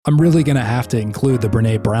I'm really going to have to include the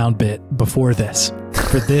Brene Brown bit before this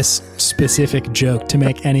for this specific joke to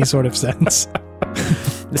make any sort of sense.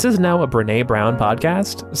 This is now a Brene Brown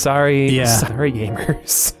podcast. Sorry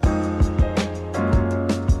gamers.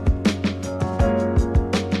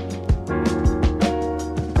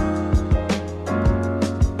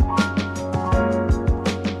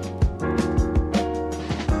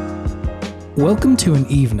 Welcome to an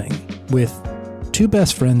evening with two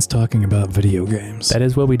best friends talking about video games. That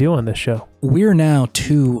is what we do on this show. We're now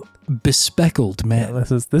two bespectacled men. Yeah,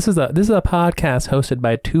 this is a podcast hosted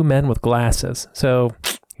by two men with glasses. So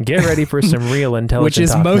get ready for some real intelligent Which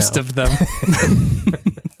is talk most now. of them.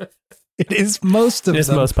 It is most of It is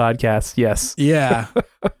them. most podcasts, yes. Yeah.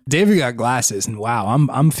 David got glasses, and wow,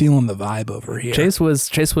 I'm feeling the vibe over here. Chase was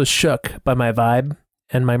shook by my vibe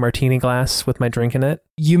and my martini glass with my drink in it.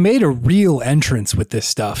 You made a real entrance with this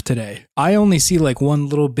stuff today. I only see like one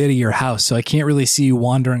little bit of your house, so I can't really see you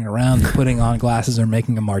wandering around putting on glasses or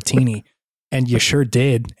making a martini. And you sure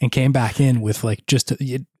did, and came back in with like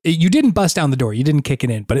you didn't bust down the door, you didn't kick it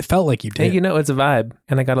in, but it felt like you did. Hey, you know, it's a vibe,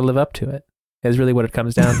 and I got to live up to it. Is really what it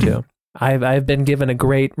comes down to. I've been given a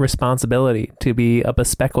great responsibility to be a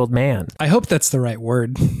bespectacled man. I hope that's the right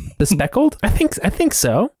word. Bespectacled? I think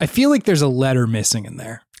so. I feel like there's a letter missing in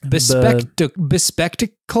there. Bespectacled?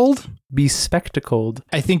 Bespectacled.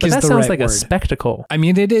 I think but is that the sounds right like word. a spectacle. I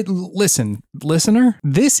mean, listen, listener,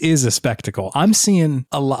 this is a spectacle. I'm seeing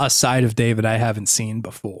a side of David I haven't seen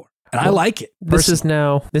before. And I like it. This is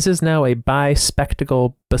now a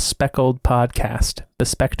bespectacled podcast.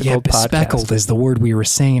 Bespectacled podcast. Bespectacled is the word we were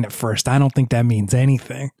saying at first. I don't think that means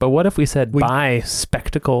anything. But what if we said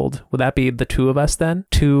bespectacled? Would that be the two of us then?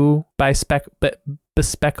 Two bespectacled.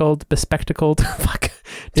 Fuck.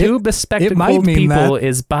 Two bespectacled people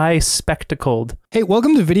is bespectacled. Hey,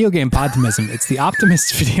 welcome to Video Game Podtimism. It's the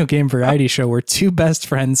Optimist video game variety show where two best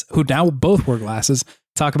friends who now both wear glasses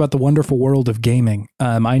talk about the wonderful world of gaming.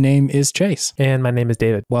 My name is Chase. And my name is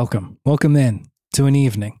David. Welcome in to an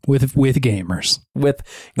evening with gamers. With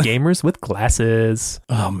gamers with glasses.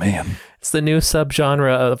 Oh man. It's the new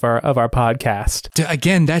subgenre of our podcast.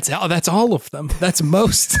 Again, that's all of them. That's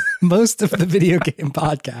most of the video game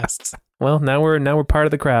podcasts. Well, now we're part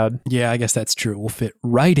of the crowd. Yeah, I guess that's true. We'll fit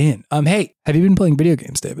right in. Hey, have you been playing video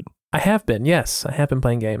games, David? I have been, yes. I have been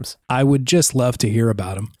playing games. I would just love to hear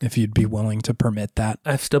about them if you'd be willing to permit that.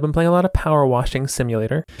 I've still been playing a lot of Power Washing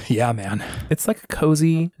Simulator. Yeah, man. It's like a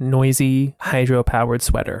cozy, noisy, hydro-powered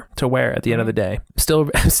sweater to wear at the end of the day.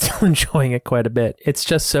 I'm still enjoying it quite a bit. It's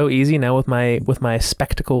just so easy now with my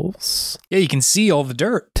spectacles. Yeah, you can see all the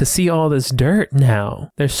dirt. To see all this dirt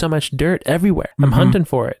now. There's so much dirt everywhere. I'm hunting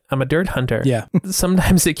for it. I'm a dirt hunter. Yeah.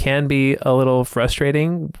 Sometimes it can be a little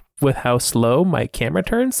frustrating with how slow my camera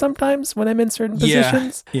turns sometimes when I'm in certain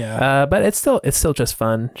positions. Yeah. But it's still just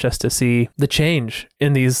fun just to see the change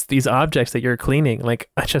in these objects that you're cleaning.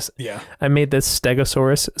 Like I made this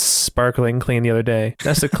Stegosaurus sparkling clean the other day.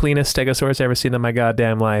 That's the cleanest Stegosaurus I've ever seen in my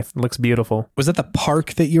goddamn life. It looks beautiful. Was that the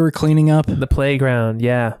park that you were cleaning up? The playground,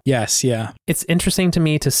 yeah. Yes, yeah. It's interesting to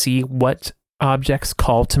me to see what objects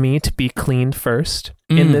call to me to be cleaned first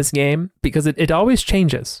in this game, because it always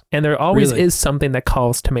changes, and there always is something that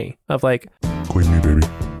calls to me of like, clean me, baby,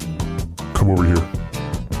 come over here,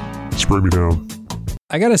 spray me down.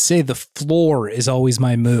 I gotta say, the floor is always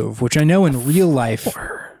my move, which I know in real life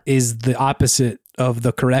is the opposite of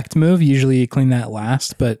the correct move. Usually you clean that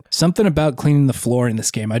last, but something about cleaning the floor in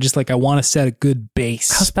this game, I want to set a good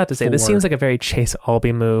base. I was about to say, this seems like a very Chase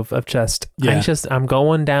Albee move of I'm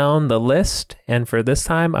going down the list, and for this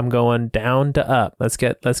time I'm going down to up. Let's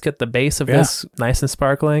get the base of this nice and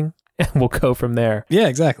sparkling, and we'll go from there. Yeah,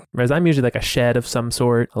 exactly. Whereas I'm usually like a shed of some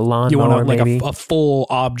sort, a lawnmower, you want maybe. a full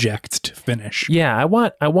object to finish. Yeah, I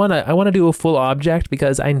want to do a full object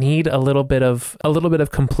because I need a little bit of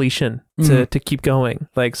completion to keep going.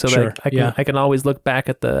 Like so, sure. I can always look back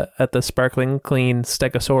at the sparkling clean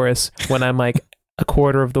Stegosaurus when I'm like a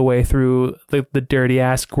quarter of the way through the dirty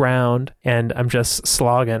ass ground and I'm just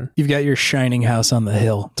slogging. You've got your shining house on the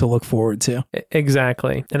hill to look forward to.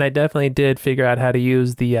 Exactly. And I definitely did figure out how to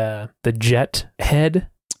use the jet head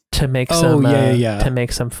to make to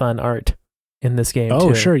make some fun art in this game too.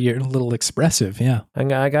 Oh, sure. You're a little expressive. Yeah. I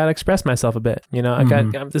got to express myself a bit. You know,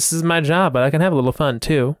 this is my job, but I can have a little fun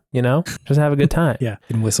too, you know, just have a good time. Yeah.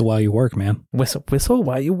 And whistle while you work, man. Whistle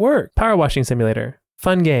while you work. Power Washing Simulator.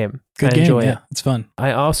 Fun game. Good I game. enjoy Yeah, it. it's fun.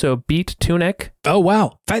 I also beat Tunic. Oh,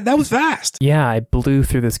 wow. That was fast. Yeah, I blew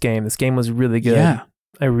through this game. This game was really good. Yeah.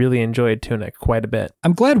 I really enjoyed Tunic quite a bit.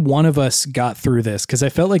 I'm glad one of us got through this because I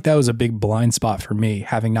felt like that was a big blind spot for me,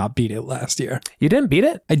 having not beat it last year. You didn't beat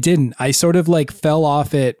it? I didn't. I sort of like fell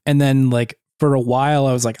off it and then like for a while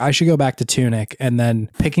I was like, I should go back to Tunic, and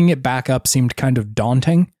then picking it back up seemed kind of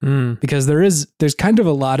daunting because there's kind of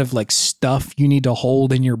a lot of like stuff you need to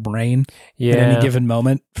hold in your brain at any given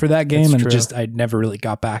moment for that game. And I never really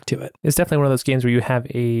got back to it. It's definitely one of those games where you have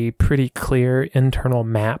a pretty clear internal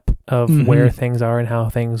map of where things are and how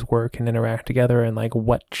things work and interact together and like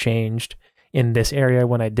what changed in this area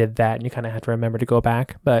when I did that, and you kind of have to remember to go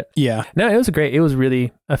back. But yeah, no, it was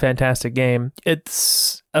really a fantastic game.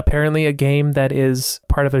 It's apparently a game that is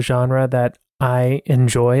part of a genre that I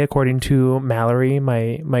enjoy, according to Mallory,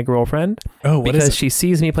 my girlfriend. Oh, what is it? Because she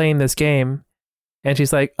sees me playing this game and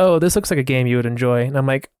she's like, "Oh, this looks like a game you would enjoy." And I'm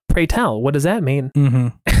like, "Pray tell, what does that mean?"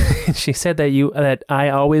 She said that I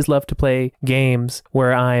always love to play games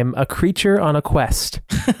where I'm a creature on a quest.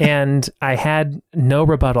 And I had no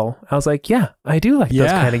rebuttal. I was like, yeah, I do like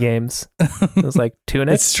those kind of games. I was like,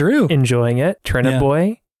 Tunic, it's true. Enjoying it. Turnip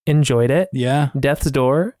Boy, enjoyed it. Yeah. Death's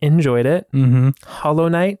Door, enjoyed it. Hollow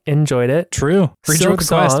Knight, enjoyed it. True. Silk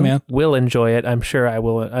Song, man. Will enjoy it. I'm sure I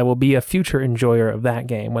will be a future enjoyer of that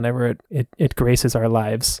game whenever it graces our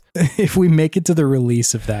lives. If we make it to the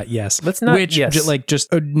release of that, yes. Let's not.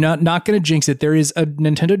 Not going to jinx it. There is a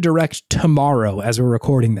Nintendo Direct tomorrow as we're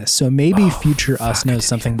recording this, so maybe future us knows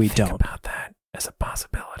something we don't. About that as a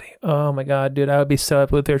possibility. Oh my God, dude, I would be so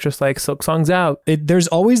happy if they're just like Silk Song's out. There's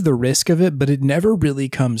always the risk of it, but it never really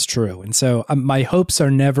comes true. And so my hopes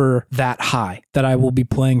are never that high that I will be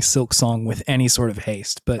playing Silk Song with any sort of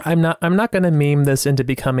haste. But I'm not going to meme this into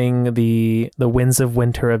becoming the Winds of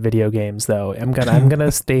Winter of video games, though. I'm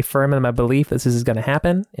gonna stay firm in my belief this is going to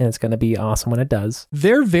happen, and it's going to be awesome when it does.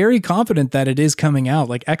 They're very confident that it is coming out.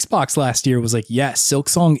 Like Xbox last year was like, yes, Silk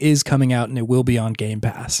Song is coming out and it will be on Game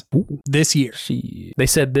Pass this year. They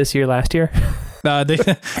said this year, last year?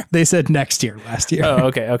 They said next year, last year.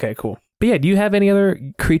 Oh, okay, cool. But yeah, do you have any other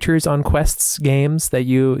Creatures on Quests games that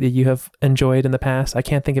you have enjoyed in the past? I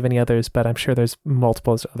can't think of any others, but I'm sure there's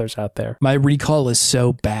multiple others out there. My recall is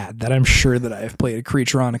so bad that I'm sure that I have played a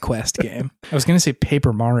Creature on a Quest game. I was going to say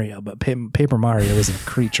Paper Mario, but Paper Mario isn't a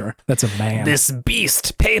creature. That's a man. This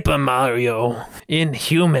beast, Paper Mario,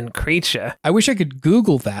 inhuman creature. I wish I could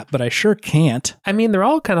Google that, but I sure can't. I mean, they're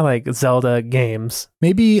all kind of like Zelda games.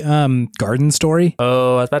 Maybe Garden Story.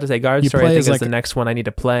 Oh, I was about to say Garden Story. I think is the next one I need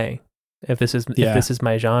to play. If this is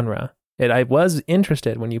my genre. I was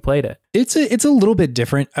interested when you played it. It's a little bit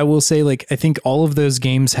different. I will say, like, I think all of those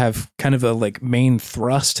games have kind of a like main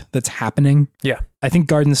thrust that's happening. Yeah. I think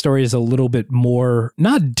Garden Story is a little bit more,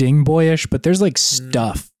 not ding boyish, but there's like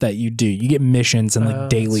stuff that you do. You get missions and like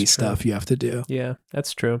daily stuff you have to do. Yeah,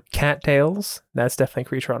 that's true. Cattails, that's definitely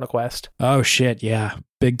Creature on a Quest. Oh shit, yeah.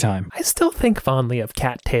 Big time. I still think fondly of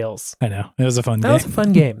Cattails. I know. It was a fun game. That was a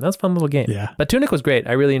fun game. That was a fun little game. Yeah. But Tunic was great.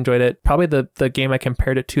 I really enjoyed it. Probably the game I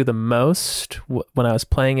compared it to the most when I was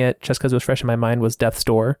playing it, just because it was fresh in my mind, was Death's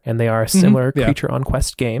Door. And they are similar Creature on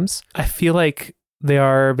Quest games. I feel like they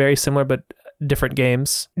are very similar, but different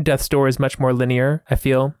games. Death's Door is much more linear, I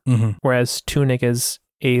feel, whereas Tunic is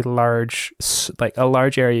a large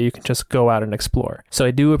area you can just go out and explore. So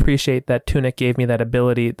I do appreciate that Tunic gave me that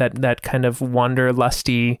ability, that kind of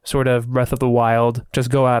wanderlusty sort of Breath of the Wild,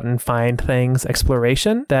 just go out and find things,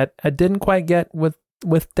 exploration that I didn't quite get with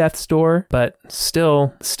Death's Door, but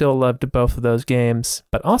still loved both of those games.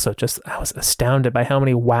 But also I was astounded by how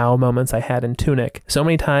many wow moments I had in Tunic. So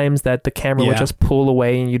many times that the camera would just pull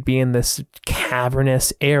away and you'd be in this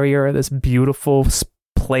cavernous area, this beautiful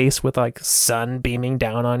place with like sun beaming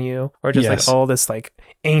down on you, or just like all this like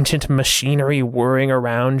ancient machinery whirring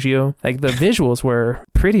around you. Like the visuals were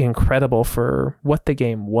pretty incredible for what the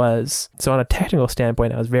game was. So on a technical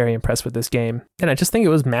standpoint, I was very impressed with this game, and I just think it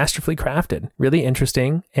was masterfully crafted, really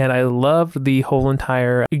interesting, and I loved the whole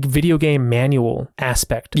entire video game manual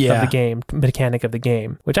aspect of the game, mechanic of the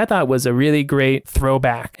game, which I thought was a really great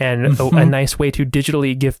throwback and a nice way to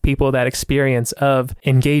digitally give people that experience of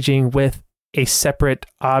engaging with a separate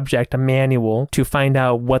object, a manual, to find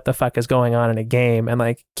out what the fuck is going on in a game, and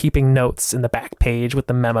like keeping notes in the back page with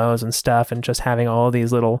the memos and stuff, and just having all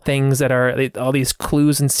these little things that are all these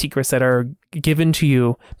clues and secrets that are given to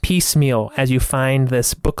you piecemeal as you find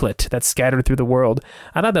this booklet that's scattered through the world.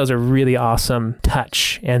 I thought that was a really awesome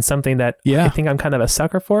touch, and something that I think I'm kind of a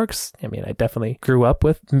sucker for, 'cause, I mean, I definitely grew up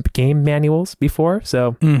with game manuals before,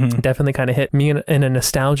 so definitely kind of hit me in a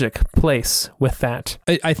nostalgic place with that.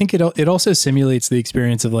 I think it also simulates the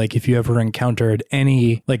experience of like if you ever encountered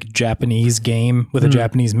any like Japanese game with a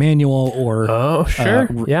Japanese manual, or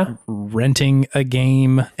renting a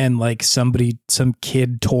game and like some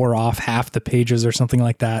kid tore off half the pages or something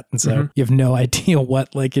like that, and so you have no idea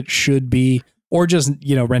what like it should be or just,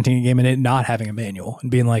 renting a game and it not having a manual and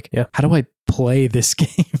being like, how do I play this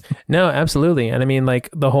game? No, absolutely. And I mean, like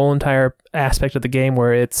the whole entire aspect of the game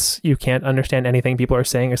where you can't understand anything people are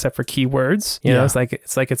saying except for keywords. You know, it's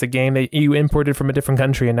like it's a game that you imported from a different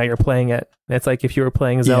country and now you're playing it. It's like if you were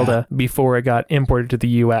playing Zelda before it got imported to the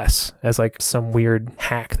US as like some weird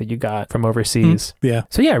hack that you got from overseas. Yeah.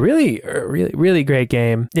 So yeah, really, really great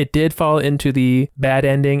game. It did fall into the bad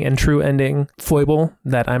ending and true ending foible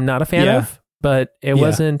that I'm not a fan of. But it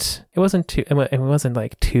wasn't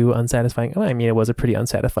like too unsatisfying. Well, I mean, it was a pretty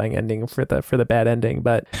unsatisfying ending for the bad ending.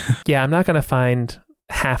 But yeah, I'm not gonna find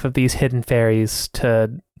half of these hidden fairies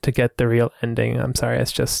to get the real ending. I'm sorry,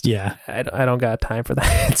 it's just I don't got time for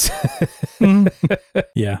that.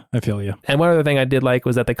 Yeah, I feel you. And one other thing I did like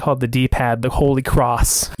was that they called the D-pad the Holy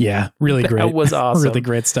Cross. Yeah, really great. That was awesome. Really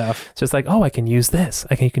great stuff. It's just like, I can use this.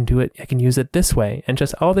 I can do it. I can use it this way. And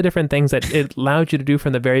just all the different things that it allowed you to do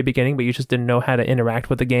from the very beginning, but you just didn't know how to interact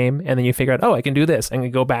with the game. And then you figure out, I can do this. I can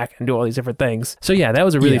go back and do all these different things. So yeah, that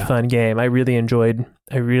was a really fun game. I really enjoyed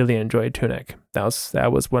Tunic.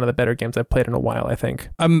 That was one of the better games I've played in a while, I think.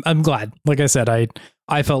 I'm glad. Like I said,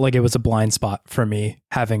 I felt like it was a blind spot for me,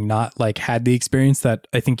 having not like had the experience that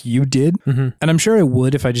I think you did. Mm-hmm. And I'm sure I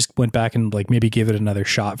would if I just went back and like maybe give it another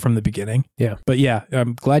shot from the beginning. Yeah. But yeah,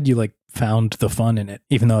 I'm glad you like found the fun in it,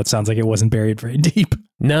 even though it sounds like it wasn't buried very deep.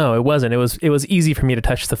 No, it wasn't. It was easy for me to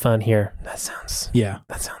touch the fun here. That sounds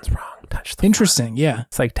wrong. Touch the Interesting, fun. yeah.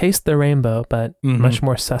 It's like taste the rainbow, but much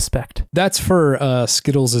more suspect. That's for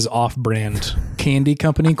Skittles' off-brand candy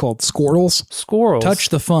company called Squirtles. Squirtles. Touch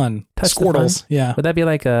the fun. Touch Squirtles. The fun? Yeah. Would that be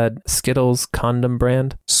like a Skittles condom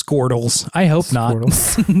brand? Squirtles. I hope not.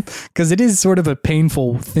 Because it is sort of a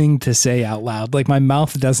painful thing to say out loud. Like my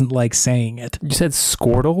mouth doesn't like saying it. You said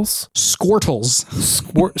Squirtles? Squirtles.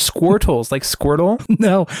 Squirtles, like Squirtle?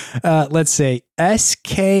 No. Let's say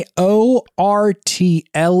Skortles.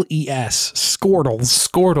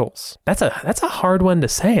 Squirtles. That's a hard one to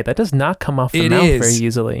say. That does not come off the mouth very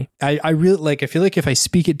easily. I really I feel like if I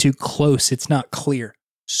speak it too close, it's not clear.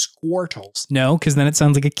 Squirtles. No, because then it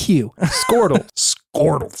sounds like a Q. Squirtles.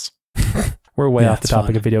 Squirtles. We're way off the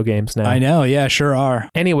topic of video games now. I know. Yeah, sure are.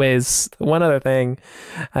 Anyways, one other thing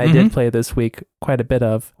I did play this week quite a bit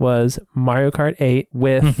of was Mario Kart 8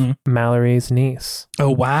 with Mallory's niece.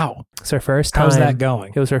 Oh, wow. It's her first time. How's that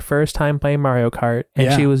going? It was her first time playing Mario Kart,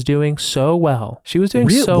 and she was doing so well. She was doing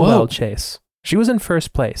well, Chase. She was in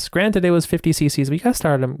first place. Granted, it was 50 cc's, but you gotta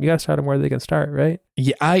start them where they can start, right?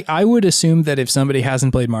 Yeah, I would assume that if somebody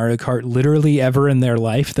hasn't played Mario Kart literally ever in their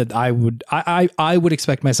life, that I would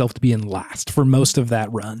expect myself to be in last for most of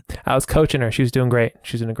that run. I was coaching her. She was doing great.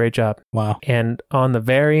 She was doing a great job. Wow. And on the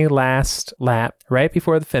very last lap, right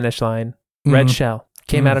before the finish line, Red Shell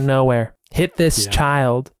came out of nowhere, hit this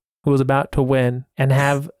child who was about to win and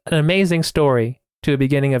have an amazing story to a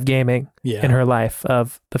beginning of gaming in her life.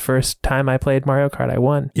 Of the first time I played Mario Kart, I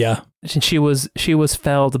won. Yeah. And she was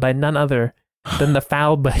felled by none other than the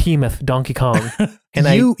foul behemoth Donkey Kong.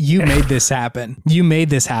 And you made this happen. You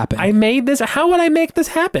made this happen. I made this. How would I make this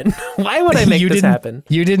happen? Why would I make this happen?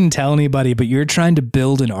 You didn't tell anybody, but you're trying to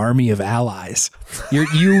build an army of allies.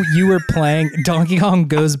 You were playing. Donkey Kong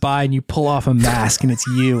goes by and you pull off a mask and it's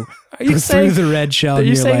you. Are you saying through the red shell? Are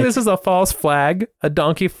you saying this is a false flag? A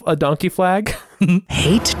donkey flag?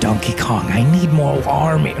 Hate Donkey Kong. I need more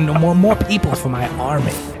army. More people for my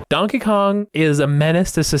army. Donkey Kong is a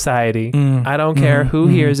menace to society. I don't care who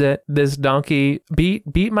hears it. This donkey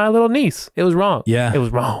beat my little niece. It was wrong. Yeah. It was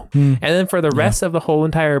wrong. And then for the rest of the whole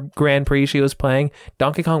entire Grand Prix she was playing,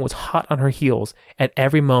 Donkey Kong was hot on her heels at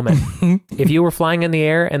every moment. If you were flying in the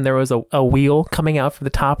air and there was a wheel coming out from the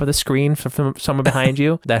top of the screen from someone behind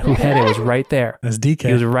you, that who had it was right there. That's DK.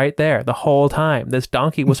 He was right there the whole time. This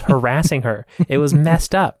donkey was harassing her. It was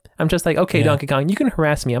messed up. I'm just like, okay, Donkey Kong, you can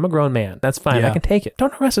harass me. I'm a grown man. That's fine. I can take it.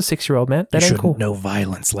 Don't harass a 6-year-old, man. That ain't cool. No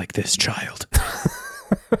violence like this child.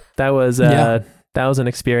 That was an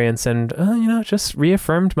experience, and just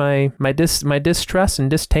reaffirmed my distrust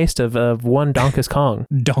and distaste of one Donkus Kong.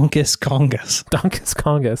 Donkus Kongus. Donkus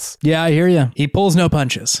Kongus. Yeah, I hear you. He pulls no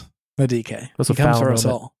punches. The DK. It was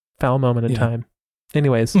a foul moment in time.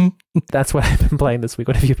 Anyways, that's what I've been playing this week.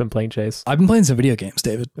 What have you been playing, Chase? I've been playing some video games,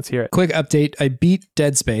 David. Let's hear it. Quick update. I beat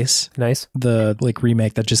Dead Space. Nice. The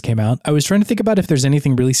remake that just came out. I was trying to think about if there's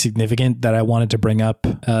anything really significant that I wanted to bring up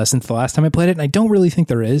since the last time I played it, and I don't really think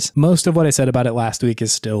there is. Most of what I said about it last week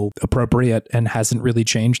is still appropriate and hasn't really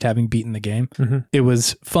changed having beaten the game. It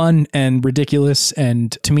was fun and ridiculous,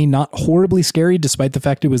 and to me, not horribly scary, despite the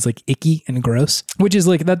fact it was like icky and gross, which is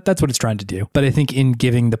like, that's what it's trying to do. But I think in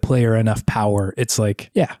giving the player enough power, it's like,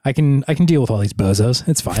 yeah, I can deal with all these bozos.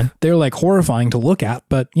 It's fine. They're like horrifying to look at,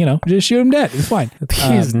 but just shoot them dead. It's fine.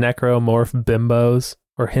 These necromorph bimbos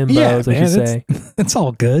or himbos, I should say. It's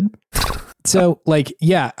all good. So like,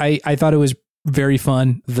 yeah, I thought it was very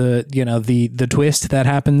fun. The twist that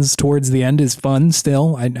happens towards the end is fun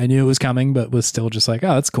still. I knew it was coming, but was still just like,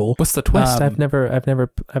 oh, that's cool. What's the twist? I've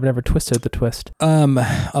never twisted the twist.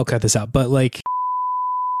 I'll cut this out, but like,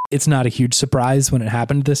 it's not a huge surprise when it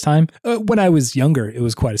happened this time. When I was younger, it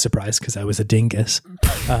was quite a surprise because I was a dingus.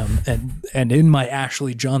 And in my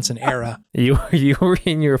Ashley Johnson era. You were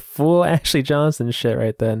in your full Ashley Johnson shit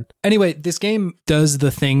right then. Anyway, this game does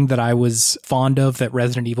the thing that I was fond of that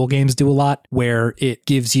Resident Evil games do a lot, where it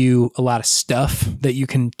gives you a lot of stuff that you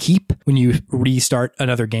can keep when you restart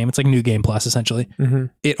another game. It's like New Game Plus, essentially. Mm-hmm.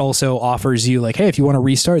 It also offers you like, hey, if you want to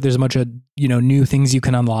restart, there's a bunch of, new things you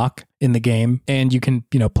can unlock in the game, and you can,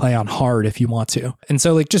 play on hard if you want to. And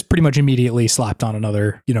so like just pretty much immediately slapped on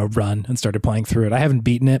another, run and started playing through it. I haven't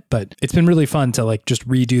beaten it, but it's been really fun to like just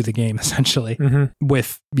redo the game essentially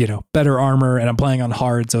with, better armor, and I'm playing on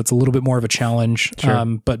hard. So it's a little bit more of a challenge. Sure.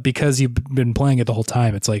 But because you've been playing it the whole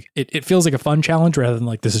time, it's like, it feels like a fun challenge rather than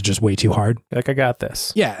like, this is just way too hard. Like I got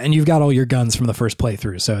this. Yeah. And you've got all your guns from the first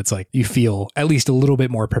playthrough. So it's like, you feel at least a little bit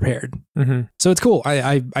more prepared. Mm-hmm. So it's cool.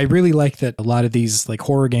 I really like that a lot of these like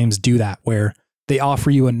horror games do that, where they offer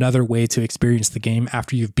you another way to experience the game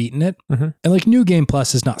after you've beaten it. Mm-hmm. And like New Game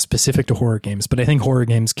Plus is not specific to horror games, but I think horror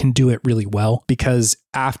games can do it really well, because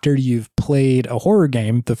after you've played a horror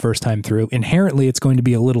game the first time through, inherently it's going to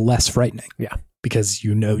be a little less frightening. Yeah. Because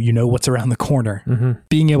you know what's around the corner. Mm-hmm.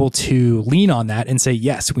 Being able to lean on that and say,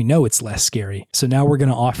 yes, we know it's less scary, so now we're going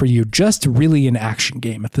to offer you just really an action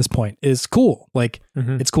game at this point is cool. Like,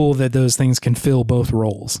 it's cool that those things can fill both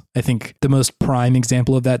roles. I think the most prime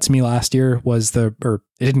example of that to me last year was it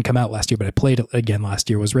didn't come out last year, but I played it again last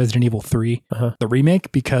year, was Resident Evil 3, the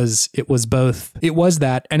remake, because it was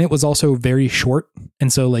that, and it was also very short.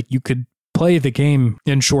 And so like you could play the game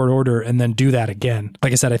in short order and then do that again.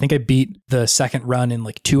 Like I said, I think I beat the second run in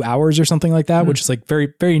like 2 hours or something like that, which is like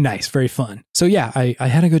very, very nice, very fun. So yeah, I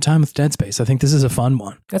had a good time with Dead Space. I think this is a fun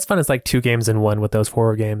one. That's fun. It's like 2 games in one with those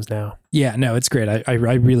horror games now. Yeah, no, it's great. I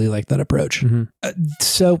really like that approach. Mm-hmm.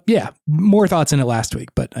 So yeah, more thoughts in it last week,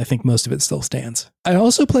 but I think most of it still stands. I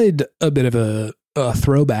also played a bit of a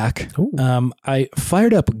throwback. I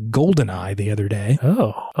fired up GoldenEye the other day.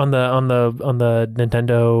 Oh, on the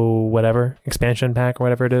Nintendo whatever expansion pack or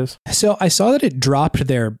whatever it is. So I saw that it dropped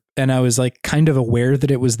there, and I was like kind of aware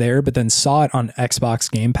that it was there, but then saw it on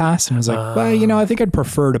Xbox Game Pass and was like, well, I think I'd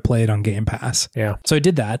prefer to play it on Game Pass. Yeah. So I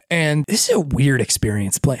did that, and this is a weird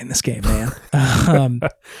experience playing this game, man.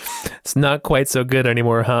 It's not quite so good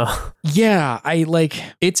anymore, huh? Yeah, I like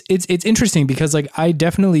it's interesting because like I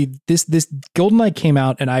definitely this GoldenEye came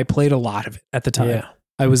out and I played a lot of it at the time. Yeah.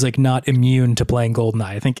 I was like not immune to playing GoldenEye.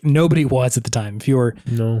 I think nobody was at the time. If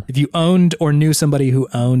you owned or knew somebody who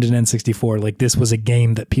owned an N64, like this was a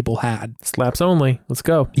game that people had. Slaps only. Let's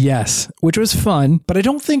go. Yes, which was fun, but I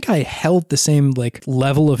don't think I held the same like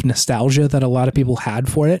level of nostalgia that a lot of people had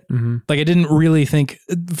for it. Mm-hmm. Like I didn't really think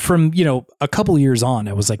from, a couple years on,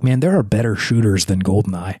 I was like, man, there are better shooters than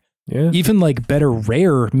GoldenEye. Yeah. Even like better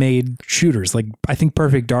Rare made shooters. Like I think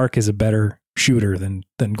Perfect Dark is a better shooter than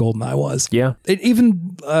GoldenEye was. Yeah. It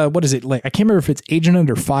even what is it like? I can't remember if it's Agent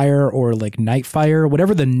Under Fire or like Nightfire,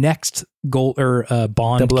 whatever the next Bond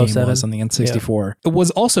game was on the N64. Yeah. It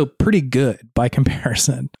was also pretty good by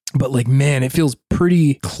comparison, but like man, it feels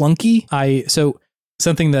pretty clunky.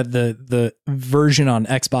 Something that the version on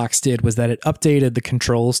Xbox did was that it updated the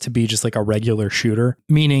controls to be just like a regular shooter,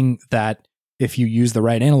 meaning that if you use the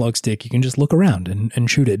right analog stick, you can just look around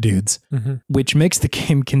and shoot at dudes, which makes the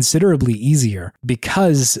game considerably easier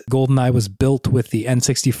because GoldenEye was built with the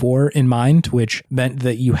N64 in mind, which meant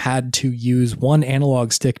that you had to use one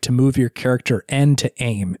analog stick to move your character and to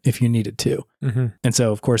aim if you needed to. Mm-hmm. And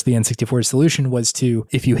so, of course, the N64 solution was to,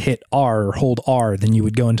 if you hit R or hold R, then you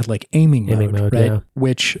would go into like aiming mode, right? Yeah.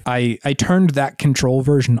 Which I turned that control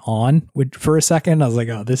version on for a second. I was like,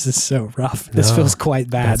 oh, this is so rough. This feels quite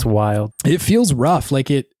bad. That's wild. It feels rough.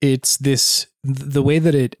 Like it's this, the way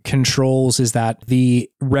that it controls is that the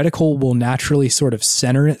reticle will naturally sort of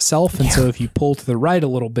center itself. And so if you pull to the right a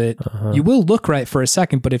little bit, you will look right for a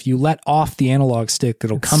second, but if you let off the analog stick,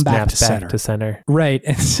 it'll come back to center. Right.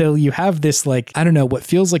 And so you have this like, I don't know, what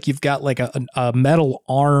feels like you've got like a metal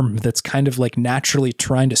arm that's kind of like naturally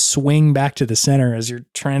trying to swing back to the center as you're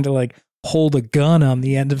trying to like hold a gun on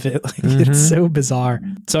the end of it. Like it's so bizarre.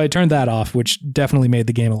 So I turned that off, which definitely made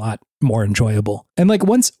the game a lot more enjoyable. And like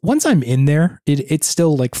once I'm in there, it's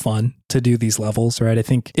still like fun to do these levels, right? I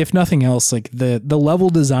think if nothing else, like the level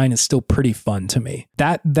design is still pretty fun to me.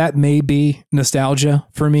 That may be nostalgia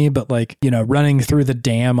for me, but like, you know, running through the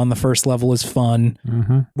dam on the first level is fun.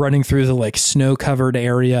 Mm-hmm. Running through the like snow covered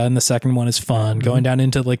area in the second one is fun. Going down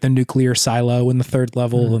into like the nuclear silo in the third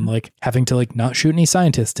level and like having to like not shoot any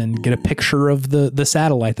scientists and get a picture of the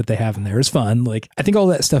satellite that they have in there is fun. Like, I think all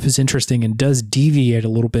that stuff is interesting and does deviate a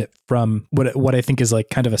little bit from what I think is like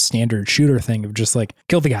kind of a standard shooter thing of just like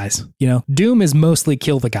kill the guys. You know, Doom is mostly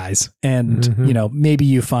kill the guys, and you know, maybe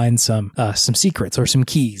you find some secrets or some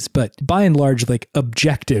keys, but by and large, like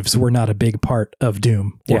objectives were not a big part of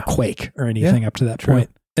Doom or Quake or anything up to that point.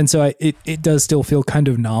 And so it does still feel kind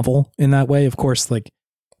of novel in that way. Of course, like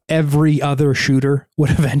every other shooter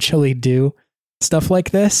would eventually do stuff like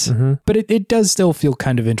this, but it does still feel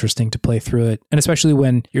kind of interesting to play through it. And especially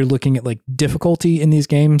when you're looking at like difficulty in these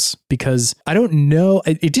games, because I don't know,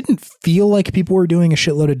 it didn't feel like people were doing a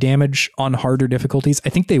shitload of damage on harder difficulties. I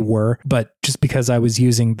think they were, but just because I was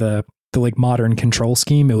using the like modern control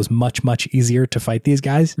scheme, it was much easier to fight these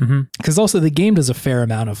guys. Because also the game does a fair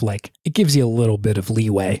amount of like, it gives you a little bit of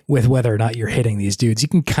leeway with whether or not you're hitting these dudes. You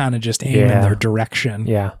can kind of just aim in their direction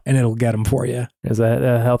and it'll get them for you. Is that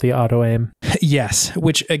a healthy auto aim? Yes,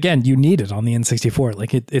 which again, you need it on the N64.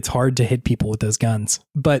 Like it's hard to hit people with those guns,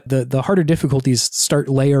 but the harder difficulties start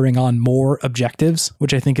layering on more objectives,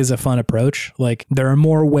 which I think is a fun approach. Like there are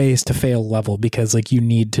more ways to fail level because like you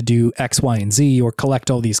need to do X, Y, and Z or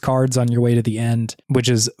collect all these cards on your way to the end, which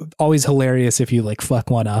is always hilarious if you like fuck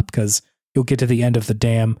one up, because you'll get to the end of the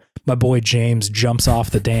dam. My boy James jumps off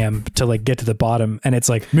the dam to like get to the bottom and it's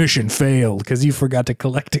like mission failed because you forgot to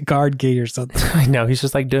collect a card key or something. I know, he's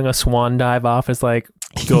just like doing a swan dive off. It's like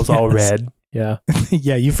he goes all red. Yeah.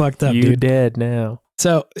 Yeah, you fucked up, you dude. did now.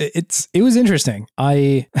 So it was interesting.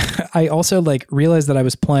 I also like realized that I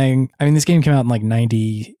was playing, I mean, this game came out in like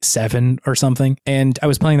 97 or something, and I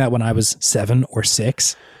was playing that when I was 7 or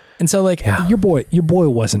 6. And so like your boy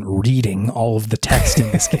wasn't reading all of the text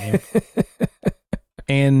in this game.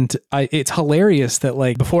 And it's hilarious that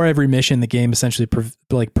like before every mission, the game essentially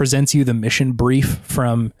presents you the mission brief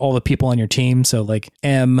from all the people on your team. So like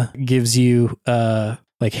M gives you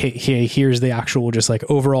like, hey, here's the actual just like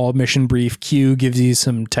overall mission brief. Q gives you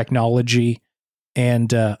some technology,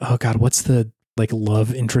 and oh god, what's the like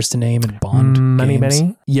love interest name in Bond?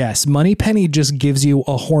 Moneypenny? Yes, Moneypenny just gives you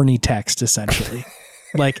a horny text essentially.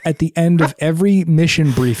 Like at the end of every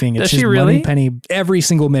mission briefing, it's just Moneypenny, every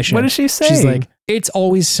single mission. What does she say? She's like, it's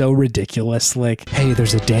always so ridiculous. Like, hey,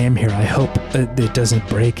 there's a dam here. I hope it doesn't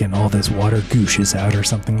break and all this water gooshes out or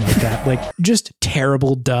something like that. Like just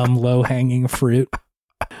terrible, dumb, low hanging fruit.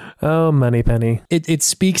 Oh, Moneypenny. It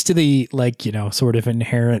speaks to the like, you know, sort of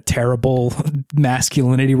inherent terrible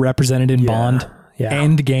masculinity represented in Bond.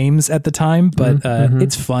 End games at the time, but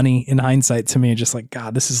it's funny in hindsight to me. Just like,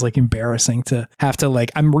 God, this is like embarrassing to have to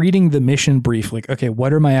like, I'm reading the mission brief, like, okay,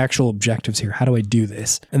 what are my actual objectives here? How do I do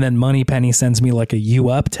this? And then Moneypenny sends me like a "you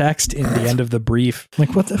up" text in the end of the brief.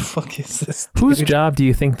 Like, what the fuck is this? Whose job do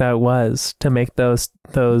you think that was to make those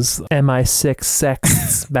MI6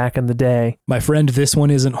 sexts back in the day? My friend, this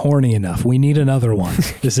one isn't horny enough. We need another one.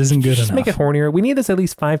 This isn't good enough. Just make it hornier. We need this at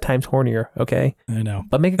least 5 times hornier, okay? I know.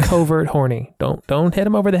 But make it covert horny. Don't hit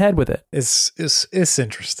him over the head with it. It's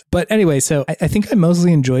interesting. But anyway, so I think I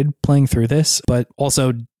mostly enjoyed playing through this, but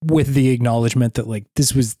also with the acknowledgement that like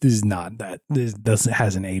this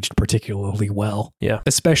hasn't aged particularly well. Yeah.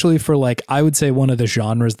 Especially for like, I would say one of the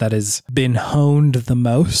genres that has been honed the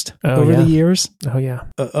most over the years. Oh yeah.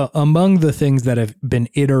 Among the things that have been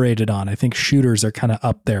iterated on, I think shooters are kind of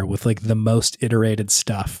up there with like the most iterated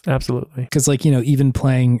stuff. Absolutely. Because like, you know, even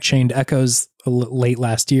playing Chained Echoes late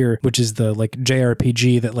last year, which is the like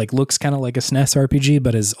JRPG that like looks kind of like a SNES RPG,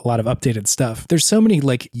 but is a lot of updated stuff. There's so many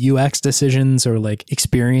like UX decisions or like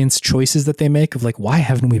experience choices that they make of like, why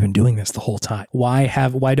haven't we been doing this the whole time? Why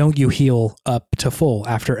don't you heal up to full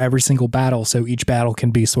after every single battle, so each battle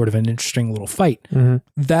can be sort of an interesting little fight?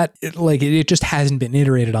 That it just hasn't been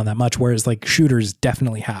iterated on that much, whereas like shooters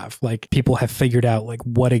definitely have. Like people have figured out like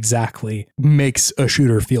what exactly makes a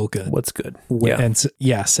shooter feel good. What's good. And so,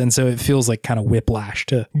 yes, and so it feels like kind of whiplash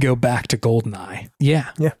to go back to GoldenEye. Yeah.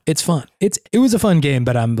 It's fun. It was a fun game,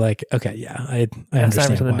 but I'm like, okay, yeah, I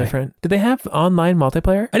understand something why. Different. Do they have online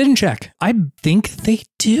multiplayer? I didn't check. I think they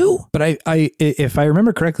do, but I if I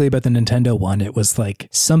remember correctly about the Nintendo one, it was like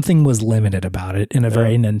something was limited about it in a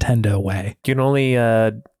very Nintendo way. You can only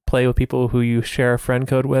play with people who you share a friend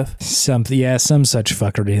code with? Some such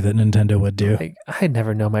fuckery that Nintendo would do. Like, I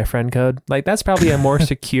never know my friend code. Like, that's probably a more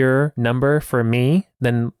secure number for me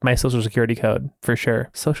than my social security code, for sure.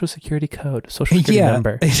 Social security code, social security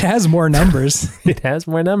number. It has more numbers. It has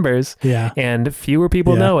more numbers. Yeah. And fewer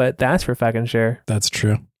people know it. That's for fucking sure. That's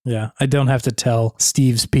true. Yeah, I don't have to tell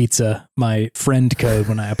Steve's Pizza my friend code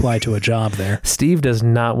when I apply to a job there. Steve does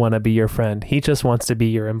not want to be your friend. He just wants to be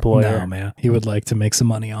your employer. No, man. He would like to make some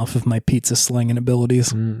money off of my pizza slinging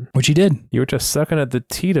abilities, which he did. You were just sucking at the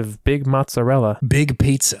teat of Big Mozzarella. Big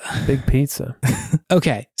Pizza. Big Pizza.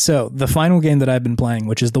 Okay, so the final game that I've been playing,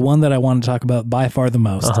 which is the one that I want to talk about by far the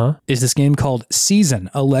most, is this game called Season,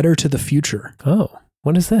 A Letter to the Future. Oh.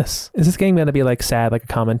 What is this? Is this game going to be like sad, like a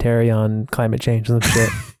commentary on climate change and some shit?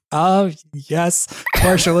 Oh, yes,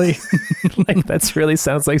 partially. Like, that's really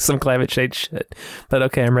sounds like some climate change shit. But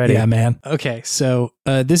okay, I'm ready. Yeah, man. Okay, so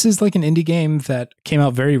this is like an indie game that came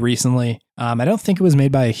out very recently. I don't think it was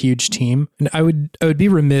made by a huge team. And I would be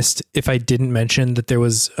remiss if I didn't mention that there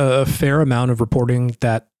was a fair amount of reporting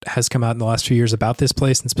that has come out in the last few years about this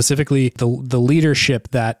place, and specifically the leadership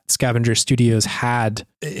that Scavenger Studios had.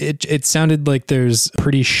 It sounded like there's a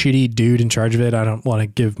pretty shitty dude in charge of it. I don't want to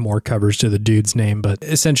give more coverage to the dude's name, but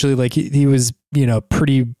essentially like he was,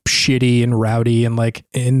 pretty shitty and rowdy, and like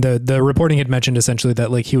in the reporting had mentioned essentially that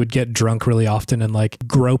like he would get drunk really often and like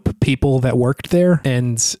grope people that worked there,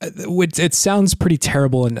 and it sounds pretty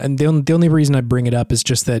terrible. And the only reason I bring it up is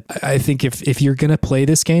just that I think if you're gonna play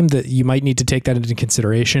this game, that you might need to take that into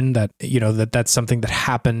consideration, that that's something that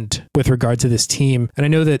happened with regard to this team. And I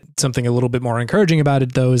know that something a little bit more encouraging about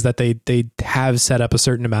it though is that they have set up a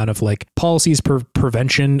certain amount of like policies for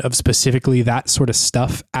prevention of specifically that sort of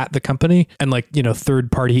stuff at the company, and like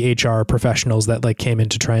third party HR professionals that like came in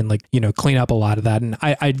to try and like clean up a lot of that. And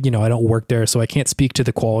I don't work there, so I can't speak to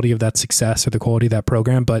the quality of that success or the quality of that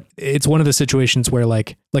program, but it's one of the situations where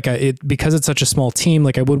because it's such a small team,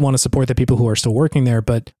 like I would want to support the people who are still working there,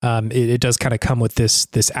 but it does kind of come with this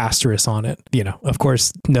asterisk on it. Of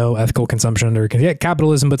course, no ethical consumption under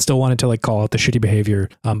capitalism, but still wanted to like call out the shitty behavior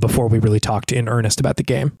before we really talked in earnest about the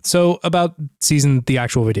game. So about Season, the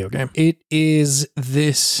actual video game, it is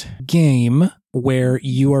this game where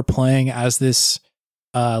you are playing as this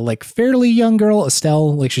like fairly young girl,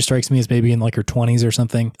 Estelle. Like, she strikes me as maybe in like her 20s or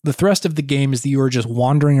something. The thrust of the game is that you are just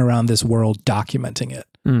wandering around this world documenting it.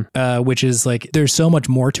 Which is like, there's so much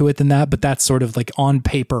more to it than that, but that's sort of like on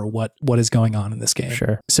paper what is going on in this game.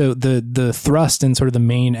 Sure. So the thrust and sort of the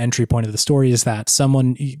main entry point of the story is that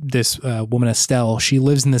this woman Estelle, she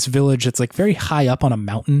lives in this village that's like very high up on a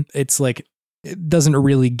mountain. It's like, it doesn't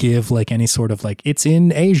really give like any sort of like, it's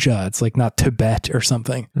in Asia, it's like not Tibet or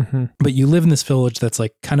something, but you live in this village that's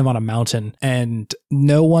like kind of on a mountain, and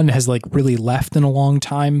no one has like really left in a long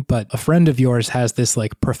time, but a friend of yours has this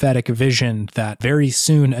like prophetic vision that very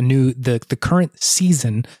soon the current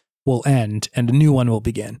season will end and a new one will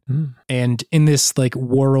begin. And in this like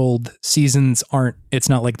world, seasons it's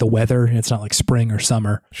not like the weather, it's not like spring or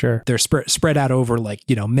summer. Sure. They're spread out over like,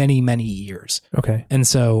 many, many years. Okay. And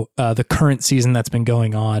so the current season that's been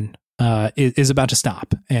going on is about to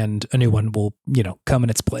stop, and a new one will, come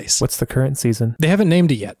in its place. What's the current season? They haven't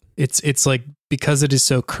named it yet. It's like, because it is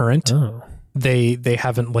so current, they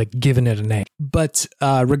haven't like given it a name. But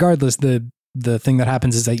regardless, the thing that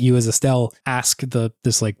happens is that you as Estelle ask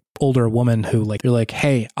this like older woman who like, you're like,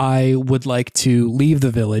 hey, I would like to leave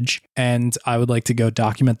the village and I would like to go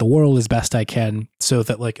document the world as best I can so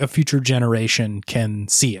that like a future generation can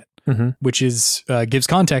see it, which is gives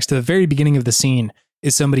context to the very beginning of the scene.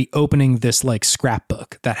 Is somebody opening this like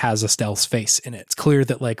scrapbook that has Estelle's face in it. It's clear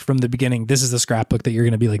that like from the beginning, this is the scrapbook that you're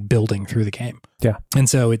going to be like building through the game. Yeah. And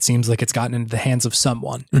so it seems like it's gotten into the hands of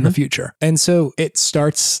someone in the future. And so it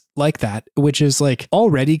starts like that, which is like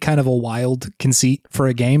already kind of a wild conceit for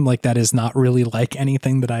a game like that is not really like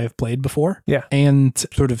anything that I have played before. Yeah. And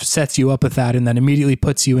sort of sets you up with that, and then immediately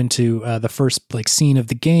puts you into the first like scene of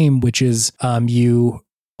the game, which is you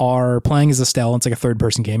are playing as Estelle. It's like a third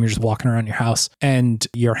person game. You're just walking around your house and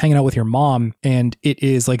you're hanging out with your mom, and it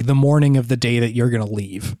is like the morning of the day that you're going to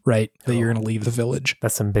leave, right? That you're going to leave the village.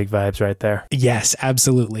 That's some big vibes right there. Yes,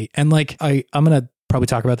 absolutely. And like, I'm going to probably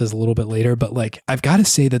talk about this a little bit later, but like, I've got to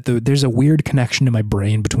say that there's a weird connection in my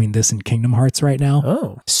brain between this and Kingdom Hearts right now.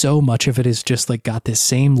 Oh. So much of it is just like got this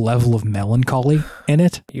same level of melancholy in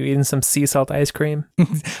it. You eating some sea salt ice cream?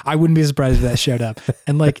 I wouldn't be surprised if that showed up.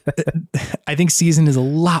 And like, I think Season is a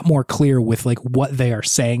lot more clear with like what they are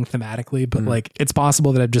saying thematically, but like, it's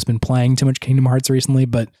possible that I've just been playing too much Kingdom Hearts recently,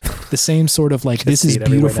 but the same sort of like, this is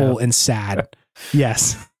beautiful and sad.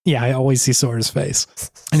 Yes. Yeah, I always see Sora's face.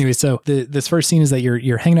 Anyway, so this first scene is that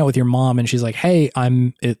you're hanging out with your mom, and she's like, "Hey,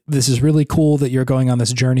 this is really cool that you're going on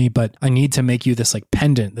this journey, but I need to make you this like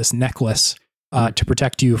pendant, this necklace." To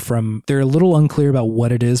protect you from, they're a little unclear about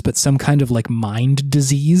what it is, but some kind of like mind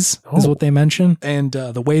disease is what they mention. And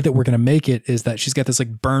the way that we're going to make it is that she's got this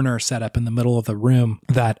like burner set up in the middle of the room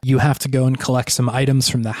that you have to go and collect some items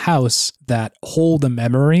from the house that hold a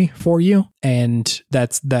memory for you. And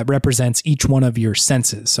that represents each one of your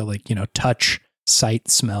senses. So like, touch, sight,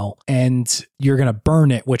 smell, and you're going to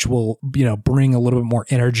burn it, which will, bring a little bit more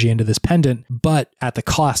energy into this pendant, but at the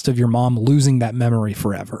cost of your mom losing that memory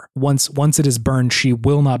forever. Once it is burned, she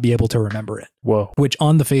will not be able to remember it. Whoa. Which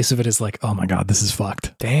on the face of it is like, oh my God, this is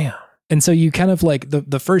fucked. Damn. And so you kind of like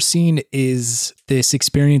the first scene is this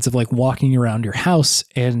experience of like walking around your house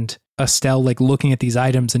and Estelle like looking at these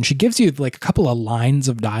items, and she gives you like a couple of lines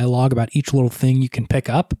of dialogue about each little thing you can pick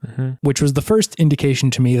up, which was the first indication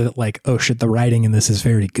to me that like, oh shit, the writing in this is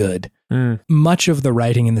very good. Much of the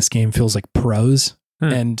writing in this game feels like prose.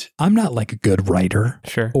 And I'm not like a good writer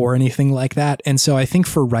or anything like that. And so I think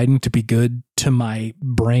for writing to be good to my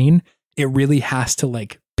brain, it really has to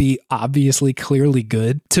like be obviously clearly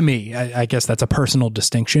good to me. I guess that's a personal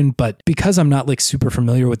distinction, but because I'm not like super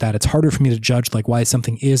familiar with that, it's harder for me to judge like why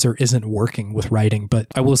something is or isn't working with writing. But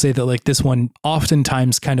I will say that like this one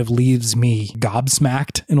oftentimes kind of leaves me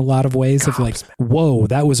gobsmacked in a lot of ways of like, whoa,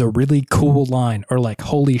 that was a really cool line, or like,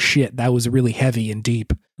 holy shit, that was really heavy and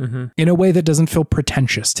deep. In a way that doesn't feel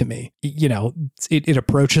pretentious to me. It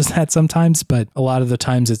approaches that sometimes, but a lot of the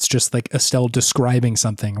times it's just like Estelle describing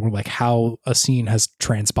something or like how a scene has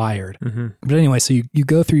transpired. But anyway, so you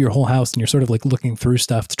go through your whole house and you're sort of like looking through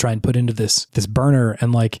stuff to try and put into this burner.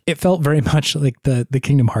 And like, it felt very much like the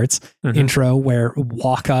Kingdom Hearts intro where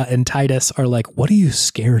Waka and Tidus are like, what are you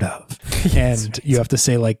scared of? And you have to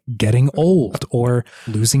say like getting old or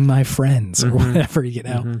losing my friends or whatever,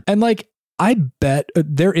 And like, I bet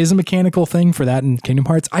there is a mechanical thing for that in Kingdom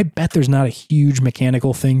Hearts. I bet there's not a huge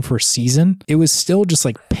mechanical thing for Season. It was still just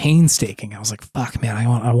like painstaking. I was like, fuck, man, I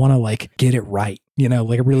want to like get it right.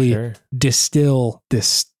 Like really distill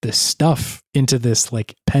this stuff into this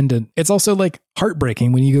like pendant. It's also like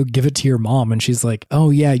heartbreaking when you go give it to your mom and she's like, oh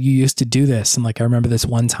yeah, you used to do this. And like, I remember this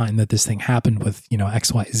one time that this thing happened with,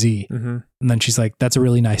 XYZ. And then she's like, that's a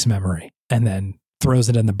really nice memory. And then throws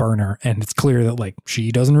it in the burner, and it's clear that like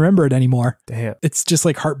she doesn't remember it anymore. Damn. It's just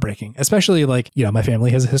like heartbreaking, especially like, my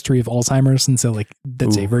family has a history of Alzheimer's. And so like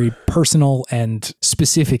that's a very personal and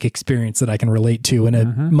specific experience that I can relate to in a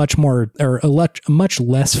much more or a much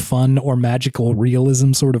less fun or magical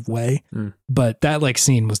realism sort of way. But that like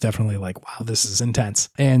scene was definitely like, wow, this is intense.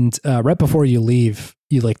 And right before you leave,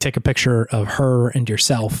 you like take a picture of her and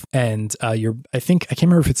yourself, and I can't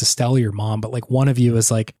remember if it's Estelle or your mom, but like one of you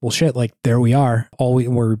is like, well shit, like there we are.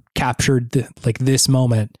 We're captured, like this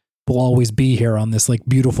moment will always be here on this like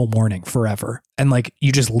beautiful morning forever. And like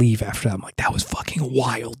you just leave after that. I'm like, that was fucking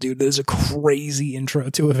wild, dude. That is a crazy intro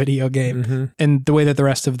to a video game. And the way that the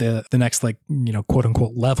rest of the next like, quote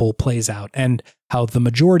unquote level plays out, and how the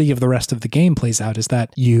majority of the rest of the game plays out, is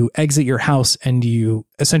that you exit your house and you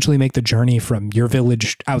essentially make the journey from your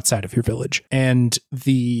village outside of your village. And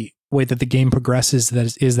the way that the game progresses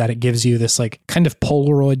is that it gives you this like kind of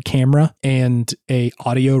Polaroid camera and a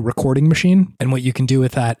audio recording machine. And what you can do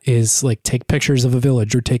with that is like take pictures of a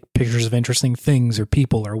village or take pictures of interesting things or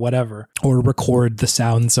people or whatever, or record the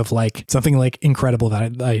sounds of like something like incredible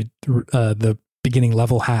that the beginning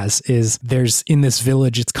level has is there's in this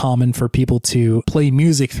village, it's common for people to play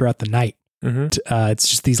music throughout the night. It's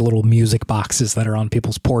just these little music boxes that are on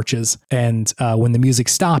people's porches. And when the music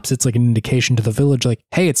stops, it's like an indication to the village, like,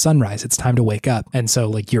 hey, it's sunrise. It's time to wake up. And so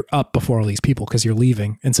like you're up before all these people because you're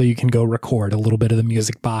leaving. And so you can go record a little bit of the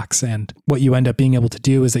music box. And what you end up being able to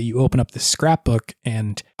do is that you open up this scrapbook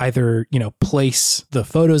and either, place the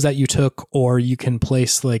photos that you took, or you can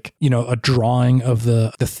place like, a drawing of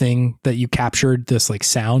the thing that you captured, this like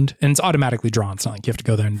sound, and it's automatically drawn. It's not like you have to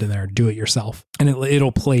go there and do it yourself. And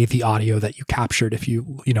it'll play the audio that you captured if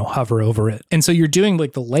you hover over it. And so you're doing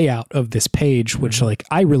like the layout of this page, which like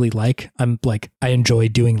I really like. I enjoy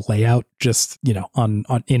doing layout just, on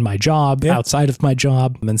in my job, outside of my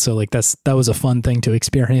job. And so like that was a fun thing to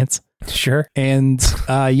experience. Sure. And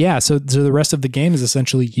so the rest of the game is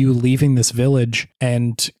essentially you leaving this village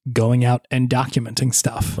and going out and documenting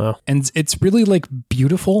stuff. Wow. And it's really like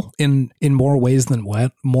beautiful in more ways than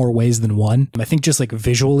one. I think just like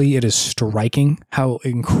visually it is striking how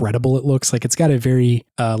incredible it looks. Like it's got a very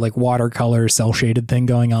like watercolor cell shaded thing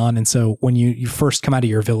going on. And so when you first come out of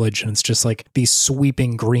your village and it's just like these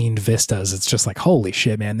sweeping green vistas, it's just like, holy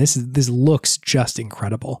shit, man, this looks just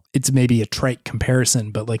incredible. It's maybe a trite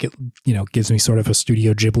comparison, but like it, gives me sort of a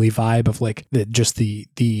Studio Ghibli vibe of like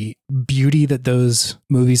the beauty that those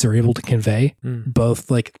movies are able to convey, both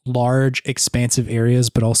like large, expansive areas,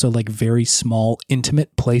 but also like very small,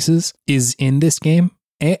 intimate places is in this game.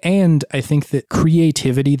 And I think that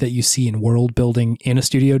creativity that you see in world building in a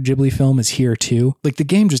Studio Ghibli film is here too. Like the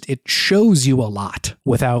game it shows you a lot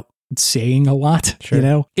without saying a lot.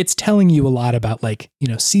 Sure. It's telling you a lot about like,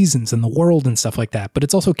 seasons and the world and stuff like that, but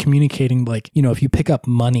it's also communicating like, if you pick up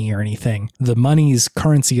money or anything, the money's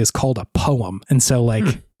currency is called a poem. And so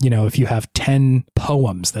like, if you have 10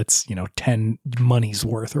 poems, that's, 10 money's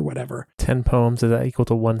worth or whatever. 10 poems, is that equal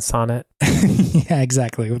to 1 sonnet? Yeah,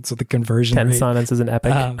 exactly. What's the conversion 10 rate? sonnets is an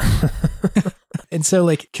epic. And so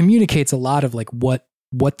like communicates a lot of like what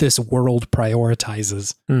this world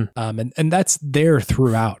prioritizes. And that's there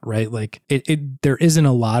throughout, right? Like there isn't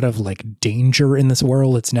a lot of like danger in this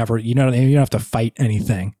world. It's never, you don't have to fight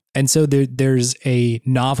anything. And so there's a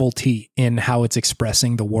novelty in how it's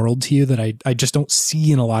expressing the world to you that I just don't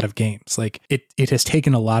see in a lot of games. Like it has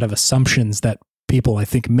taken a lot of assumptions that people I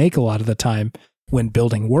think make a lot of the time when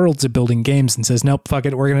building worlds and building games and says, nope, fuck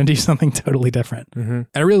it, we're going to do something totally different. And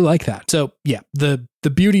I really like that. So yeah, the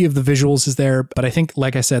beauty of the visuals is there, but I think,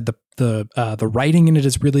 like I said, the writing in it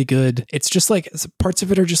is really good. It's just like parts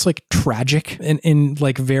of it are just like tragic in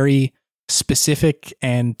like very specific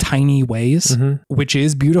and tiny ways, which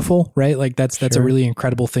is beautiful, right? Like that's a really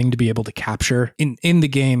incredible thing to be able to capture in the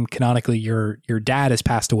game. Canonically, your dad has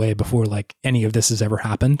passed away before like any of this has ever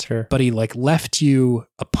happened, but he like left you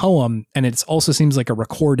a poem, and it also seems like a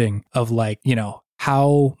recording of like,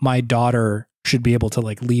 how my daughter should be able to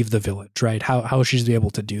like leave the village, right? How she's be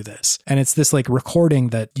able to do this. And it's this like recording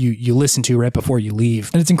that you listen to right before you leave.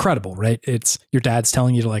 And it's incredible, right? It's your dad's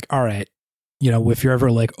telling you to like, all right, if you're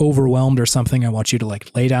ever like overwhelmed or something, I want you to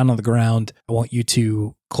like lay down on the ground. I want you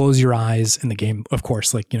to close your eyes. And the game, of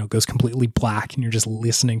course, like, goes completely black and you're just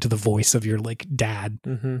listening to the voice of your like dad.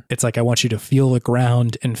 It's like, I want you to feel the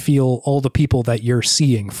ground and feel all the people that you're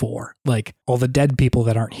seeing for, like all the dead people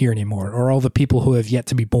that aren't here anymore, or all the people who have yet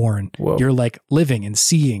to be born. Whoa. You're like living and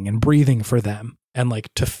seeing and breathing for them. And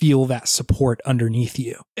like to feel that support underneath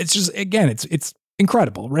you. It's just, again, it's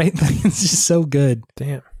incredible, right? It's just so good.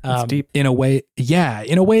 Damn. That's deep. In a way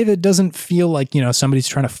that doesn't feel like, somebody's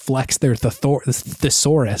trying to flex their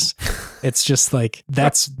thesaurus. It's just like,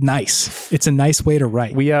 that's nice. It's a nice way to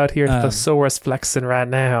write. We out here thesaurus flexing right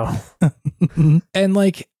now. And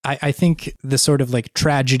like, I think the sort of like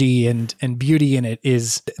tragedy and beauty in it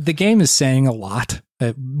is the game is saying a lot.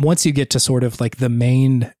 Once you get to sort of like the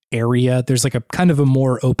main area, there's like a kind of a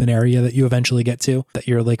more open area that you eventually get to that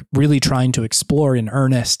you're like really trying to explore in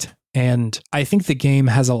earnest. And I think the game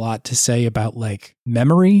has a lot to say about like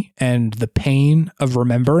memory and the pain of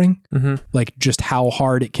remembering, like just how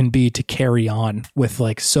hard it can be to carry on with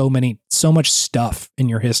like so much stuff in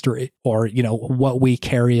your history, or, what we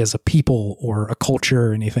carry as a people or a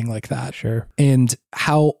culture or anything like that. Sure. And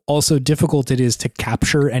how also difficult it is to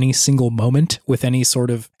capture any single moment with any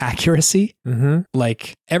sort of accuracy.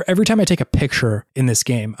 Like every time I take a picture in this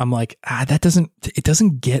game, I'm like, it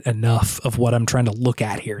doesn't get enough of what I'm trying to look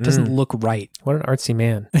at here. It doesn't look right. What an artsy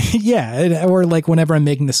man. Yeah. Or like whenever I'm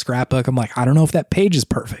making the scrapbook, I'm like, I don't know if that page is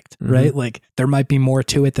perfect, right? Like there might be more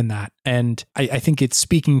to it than that. And I think it's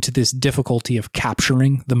speaking to this difficulty of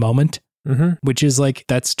capturing the moment, which is like,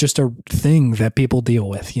 that's just a thing that people deal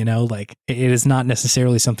with, like it is not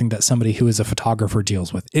necessarily something that somebody who is a photographer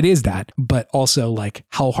deals with. It is that, but also like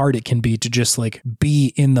how hard it can be to just like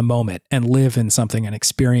be in the moment and live in something and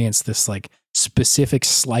experience this like specific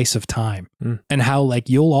slice of time, and how like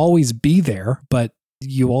you'll always be there, but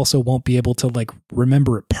you also won't be able to like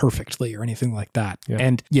remember it perfectly or anything like that. Yeah.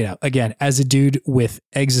 And, again, as a dude with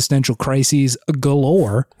existential crises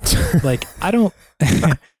galore, like I don't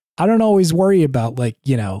always worry about like,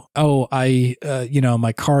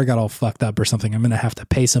 my car got all fucked up or something. I'm going to have to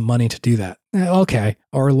pay some money to do that. Okay.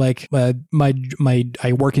 Or like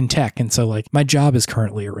I work in tech. And so like my job is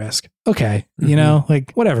currently at risk. Okay.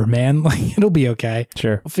 Like whatever, man, like it'll be okay.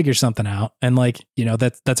 Sure. We'll figure something out. And like,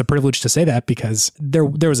 that's a privilege to say that because there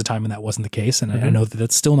was a time when that wasn't the case. And I know that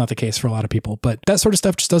that's still not the case for a lot of people, but that sort of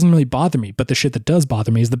stuff just doesn't really bother me. But the shit that does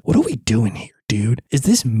bother me is what are we doing here? dude, does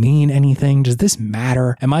this mean anything? Does this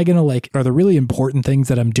matter? Am I going to like, are there really important things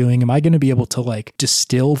that I'm doing? Am I going to be able to like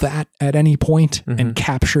distill that at any point and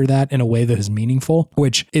capture that in a way that is meaningful,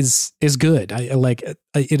 which is good. I like,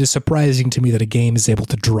 it is surprising to me that a game is able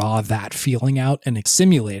to draw that feeling out and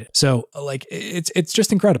simulate it. So like, it's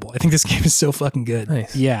just incredible. I think this game is so fucking good.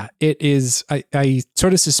 Nice. Yeah, it is. I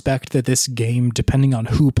sort of suspect that this game, depending on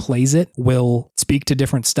who plays it, will speak to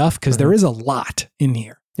different stuff because there is a lot in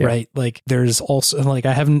here. Yeah. Right. Like there's also like,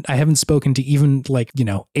 I haven't spoken to even like,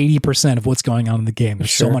 80% of what's going on in the game.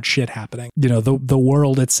 There's so much shit happening. The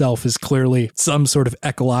world itself is clearly some sort of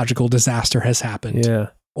ecological disaster has happened. Yeah.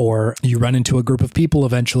 Or you run into a group of people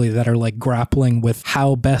eventually that are like grappling with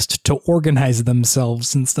how best to organize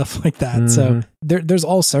themselves and stuff like that. So there's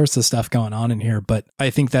all sorts of stuff going on in here, but I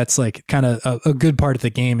think that's like kind of a good part of the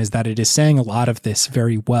game is that it is saying a lot of this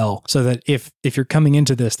very well, so that if you're coming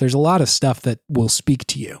into this, there's a lot of stuff that will speak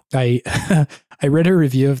to you. I read a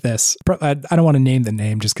review of this. I don't want to name the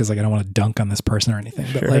name just because like I don't want to dunk on this person or anything.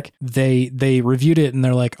 But like they reviewed it and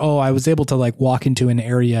they're like, oh, I was able to like walk into an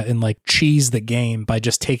area and like cheese the game by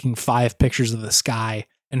just taking 5 pictures of the sky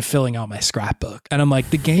and filling out my scrapbook. And I'm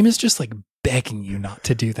like, the game is just like begging you not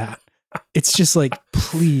to do that. It's just like,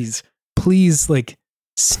 please, like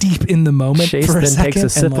steep in the moment. Chase for a then second takes a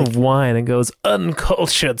sip like, of wine and goes,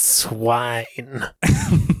 uncultured swine.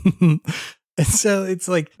 And so it's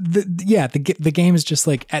like, the game is just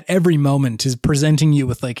like at every moment is presenting you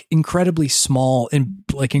with like incredibly small and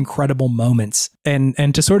like incredible moments. And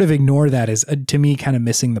to sort of ignore that is to me kind of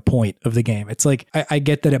missing the point of the game. It's like, I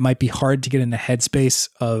get that it might be hard to get in the headspace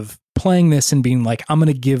of playing this and being like, I'm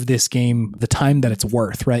going to give this game the time that it's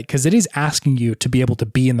worth, right? Because it is asking you to be able to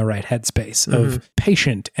be in the right headspace of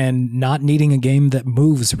patient and not needing a game that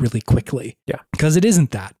moves really quickly. Yeah. Because it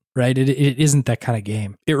isn't that. Right. It isn't that kind of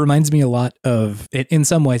game. It reminds me a lot of it in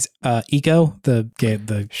some ways. Eco, the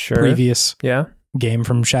previous game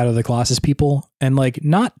from Shadow of the Colossus people, and like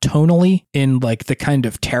not tonally in like the kind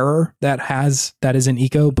of terror that is in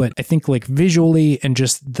Eco, but I think like visually and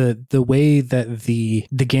just the way that the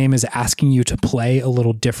game is asking you to play a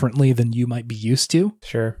little differently than you might be used to.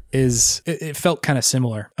 Sure. It felt kind of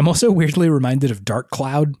similar. I'm also weirdly reminded of Dark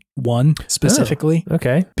Cloud 1 specifically. Oh,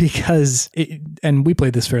 okay. Because and we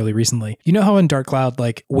played this fairly recently. You know how in Dark Cloud,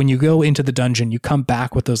 like when you go into the dungeon, you come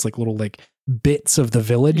back with those like little like bits of the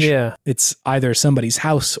village. Yeah. It's either somebody's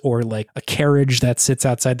house or like a carriage that sits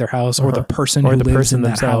outside their house or the person who lives in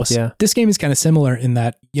that house. Yeah. This game is kind of similar in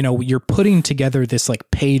that, you're putting together this like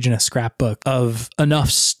page in a scrapbook of enough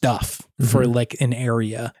stuff for like an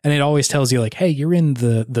area. And it always tells you like, hey, you're in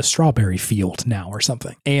the strawberry field now or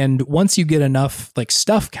something. And once you get enough like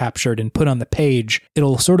stuff captured and put on the page,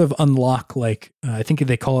 it'll sort of unlock like, I think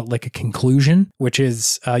they call it like a conclusion, which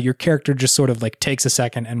is your character just sort of like takes a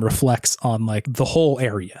second and reflects on like the whole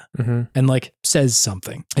area and like says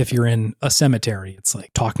something. If you're in a cemetery, it's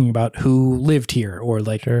like talking about who lived here or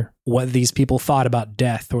like what these people thought about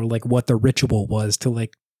death or like what the ritual was to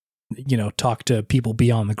like, talk to people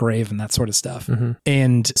beyond the grave and that sort of stuff.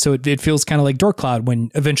 And so it feels kind of like Dark Cloud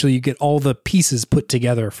when eventually you get all the pieces put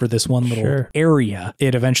together for this one little area.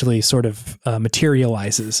 It eventually sort of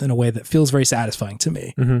materializes in a way that feels very satisfying to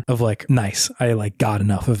me of like, nice. I like got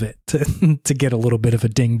enough of it to get a little bit of a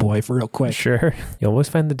ding boy for real quick. Sure. You always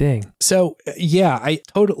find the ding. So yeah, I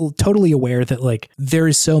totally aware that like there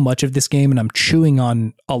is so much of this game and I'm chewing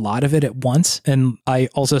on a lot of it at once. And I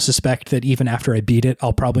also suspect that even after I beat it,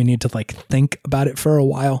 I'll probably need to like think about it for a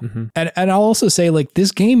while. And I'll also say like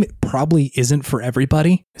this game probably isn't for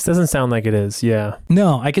everybody. This doesn't sound like it is. Yeah.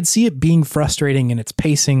 No, I could see it being frustrating in its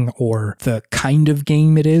pacing or the kind of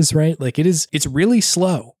game it is, right? Like it's really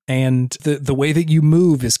slow. And the way that you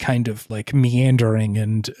move is kind of like meandering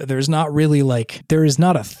and there's not really like, there is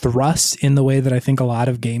not a thrust in the way that I think a lot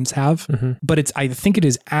of games have, but I think it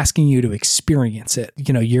is asking you to experience it.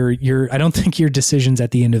 I don't think your decisions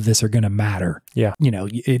at the end of this are going to matter. Yeah.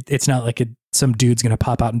 It's not like some dude's going to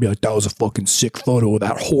pop out and be like, that was a fucking sick photo of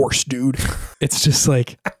that horse, dude. It's just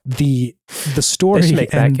like the story. They should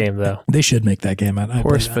make that game though. They should make that game.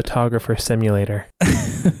 Horse Photographer Simulator.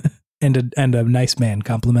 And a nice man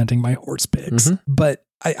complimenting my horse pics. But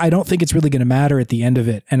I don't think it's really going to matter at the end of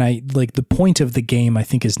it. And I like the point of the game, I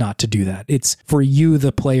think, is not to do that. It's for you,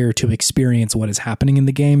 the player, to experience what is happening in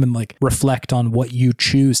the game and like reflect on what you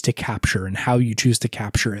choose to capture and how you choose to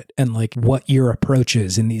capture it and like what your approach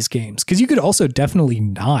is in these games. Because you could also definitely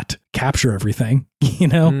not capture everything, you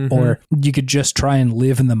know, or you could just try and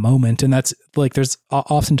live in the moment. And that's like, there's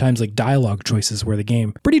oftentimes like dialogue choices where the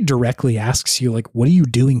game pretty directly asks you like, what are you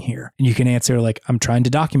doing here? And you can answer like, I'm trying to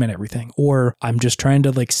document everything, or I'm just trying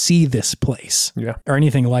to like see this place, or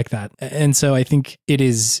anything like that. And so I think it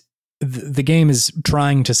is, the game is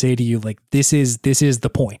trying to say to you, like, this is the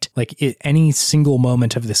point. Like any single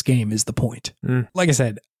moment of this game is the point. Like I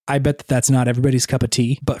said, I bet that that's not everybody's cup of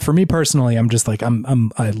tea, but for me personally, I'm just like,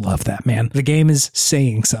 I love that, man. The game is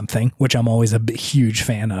saying something, which I'm always a huge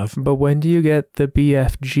fan of. But when do you get the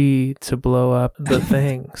BFG to blow up the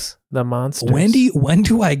things, the monsters? When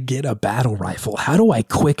do I get a battle rifle? How do I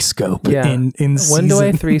quick scope in season? When do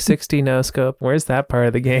I 360 no scope? Where's that part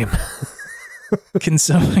of the game? Can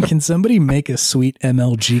somebody make a sweet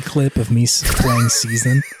MLG clip of me playing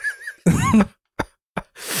Season?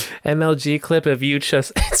 MLG clip of you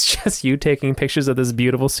it's just you taking pictures of this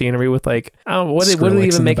beautiful scenery with like, what do they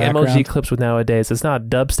even make MLG clips with nowadays? It's not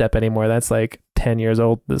dubstep anymore. That's like 10 years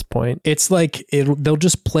old at this point. It's like they'll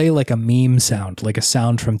just play like a meme sound, like a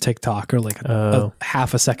sound from TikTok, or like a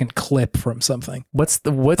half a second clip from something. What's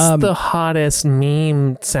the hottest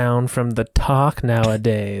meme sound from the talk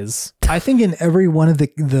nowadays? I think in every one of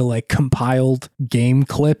the like compiled game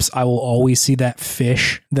clips, I will always see that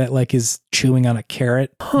fish that like is chewing on a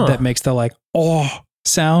carrot that makes the like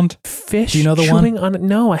sound. Fish. Do you know the chewing one?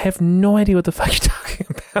 No, I have no idea what the fuck you're talking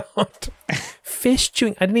about. Fish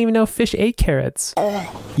chewing. I didn't even know fish ate carrots.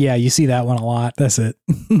 Yeah, you see that one a lot. That's it.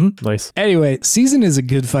 Nice. Anyway, Season is a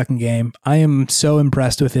good fucking game. I am so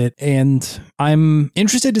impressed with it, and I'm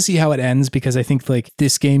interested to see how it ends, because I think like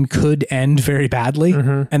this game could end very badly,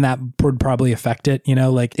 and that would probably affect it. You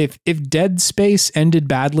know, like if Dead Space ended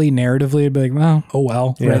badly narratively, I'd be like, well, oh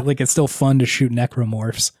well, right? Like it's still fun to shoot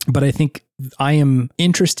necromorphs, but I think I am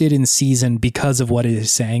interested in Season because of what it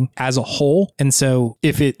is saying as a whole. And so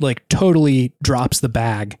if it like totally drops the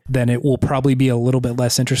bag, then it will probably be a little bit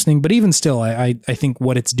less interesting. But even still, I think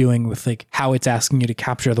what it's doing with like how it's asking you to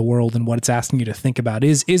capture the world and what it's asking you to think about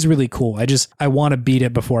is really cool. I want to beat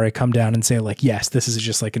it before I come down and say like, yes, this is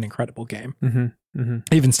just like an incredible game.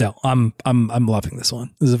 Even still, I'm loving this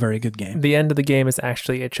one. This is a very good game. The end of the game is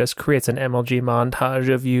actually, it just creates an MLG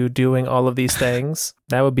montage of you doing all of these things.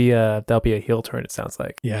 That'll be a heel turn, it sounds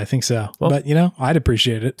like. Yeah, I think so. Well, but you know, I'd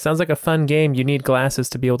appreciate it. Sounds like a fun game you need glasses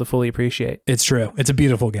to be able to fully appreciate. It's true. It's a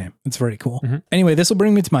beautiful game. It's very cool. Anyway, this will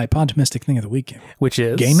bring me to my Podtimistic thing of the week. Which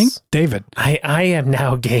is? Gaming? David. I am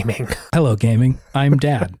now gaming. Hello, gaming. I'm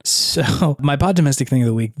Dad. So my Podtimistic thing of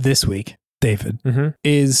the week this week, David,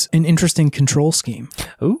 is an interesting control scheme.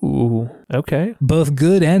 Ooh, okay. Both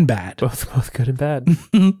good and bad. Both good and bad.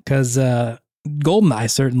 Because GoldenEye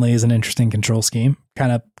certainly is an interesting control scheme.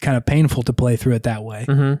 Kind of painful to play through it that way.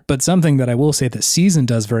 But something that I will say that Season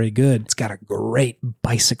does very good, it's got a great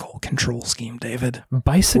bicycle control scheme, David.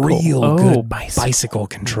 Bicycle? Real good bicycle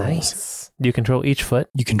controls. Nice. Do you control each foot?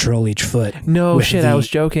 You control each foot. No shit, I was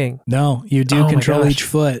joking. No, you do control each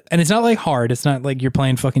foot. And it's not like hard. It's not like you're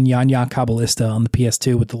playing fucking Yanya Kabbalista on the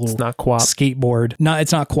PS2 with the little skateboard. No,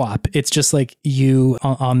 it's not co-op. It's just like you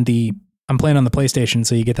on the... I'm playing on the PlayStation,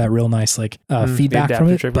 so you get that real nice like feedback from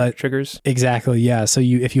it. But triggers. Exactly, yeah. So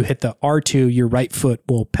if you hit the R2, your right foot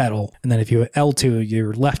will pedal, and then if you hit L2,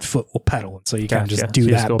 your left foot will pedal. And so you kind of just do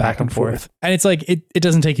that back and forth. And it's like it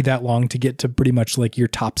doesn't take you that long to get to pretty much like your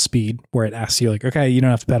top speed, where it asks you like, okay, you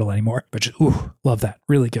don't have to pedal anymore. But just, love that.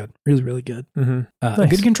 Really good. Really, really good. Nice. A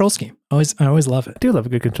good control scheme. I always love it. I do love a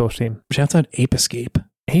good control scheme. Shouts out Ape Escape.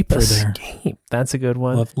 Ape Escape. That's a good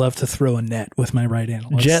one. Love to throw a net with my right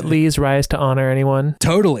analog. Jet Li's Rise to Honor, anyone?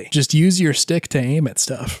 Totally. Just use your stick to aim at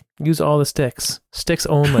stuff. Use all the sticks. Sticks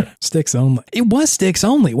only. Sticks only. It was sticks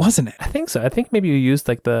only, wasn't it? I think so. I think maybe you used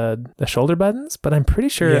like the shoulder buttons, but I'm pretty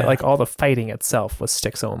sure like all the fighting itself was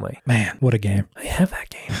sticks only. Man, what a game. I have that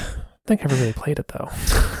game. I think I never really played it though.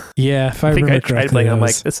 Yeah, if I remember correctly, tried playing. I'm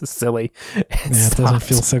like, this is silly. It doesn't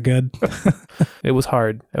feel so good. It was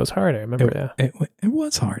hard. It was hard. I remember. It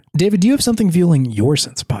was hard. David, do you have something fueling your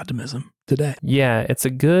sense of optimism today? Yeah, it's a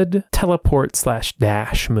good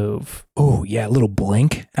teleport/dash move. Oh yeah, a little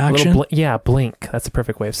blink action. Blink. That's a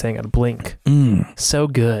perfect way of saying it. Blink. So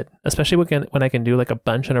good, especially when I can do like a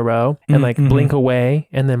bunch in a row and like blink away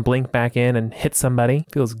and then blink back in and hit somebody.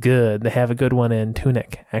 Feels good. They have a good one in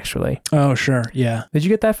Tunic, actually. Oh sure, yeah. Did you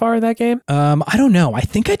get that far in that game? I don't know. I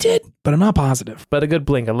think I did, but I'm not positive. But a good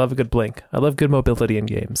blink. I love a good blink. I love good mobility in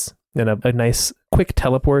games. And a nice quick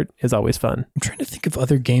teleport is always fun. I'm trying to think of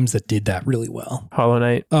other games that did that really well. Hollow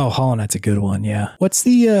Knight. Oh, Hollow Knight's a good one, yeah. What's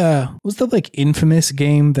the like infamous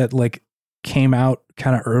game that like came out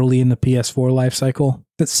kind of early in the PS4 life cycle.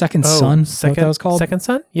 The Second Son, is that what that was called? Second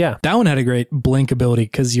Son? Yeah. That one had a great blink ability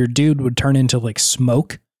because your dude would turn into like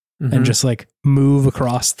smoke and just like move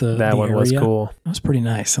across the That one area. was cool. That was pretty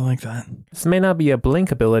nice. I like that. This may not be a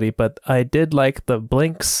blink ability, but I did like the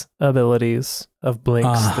Blinks abilities of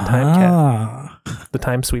Blinks, the Time Cat. The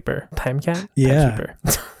Time Sweeper. Time Cat? Yeah. Time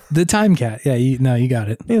Sweeper. The Time Cat. Yeah, you got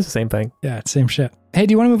it. It's the same thing. Yeah, it's same shit. Hey,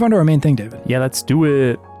 do you want to move on to our main thing, David? Yeah, let's do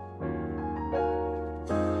it.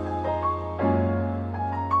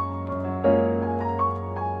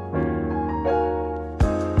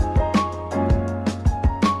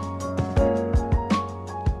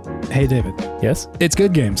 Hey, David. Yes? It's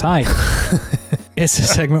Good Games. Hi. It's a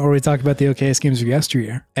segment where we talk about the okayest games of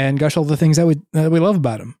yesteryear and gush all the things that we love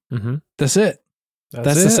about them. Mm-hmm. That's it.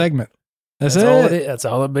 That's it. the segment. That's it. All that's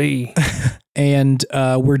all it be. And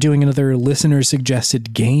we're doing another listener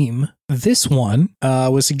suggested game. This one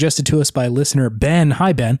was suggested to us by listener Ben.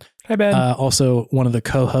 Hi, Ben. Hi, Ben. Also one of the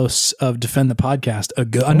co-hosts of Defend the Podcast,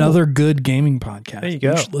 another good gaming podcast. There you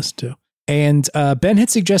go. You should listen to. And Ben had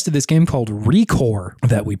suggested this game called Recore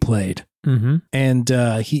that we played. Mm-hmm. And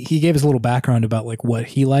he gave us a little background about like what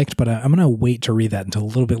he liked, but I'm going to wait to read that until a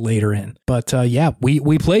little bit later in. But yeah,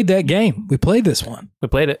 we played that game. We played this one. We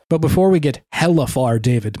played it. But before we get hella far,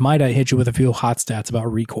 David, might I hit you with a few hot stats about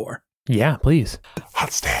Recore? Yeah, please.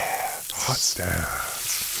 Hot stats. Hot stats.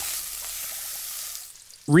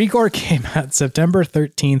 Recore came out September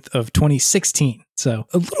 13th of 2016. So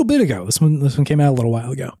a little bit ago. This one came out a little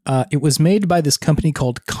while ago. It was made by this company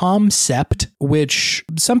called Concept, which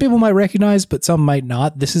some people might recognize, but some might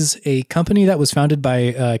not. This is a company that was founded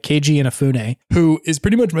by Keiji Inafune, who is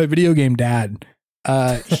pretty much my video game dad.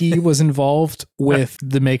 He was involved with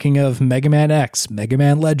the making of Mega Man X, Mega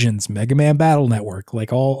Man Legends, Mega Man Battle Network,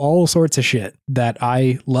 like all sorts of shit that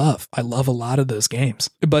I love. I love a lot of those games.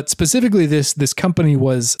 But specifically this company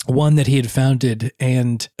was one that he had founded,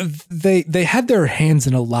 and they had their hands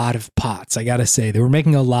in a lot of pots, I gotta say. They were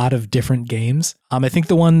making a lot of different games. I think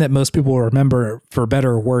the one that most people will remember, for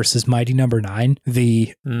better or worse, is Mighty Number 9,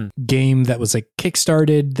 the game that was like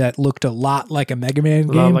kickstarted that looked a lot like a Mega Man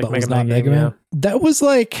game, but was not Mega Man. That was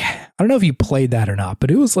like, I don't know if you played that or not, but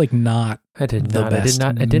it was like not. I did not. I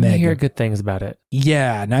didn't hear good things about it.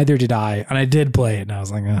 Yeah, neither did I. And I did play it, and I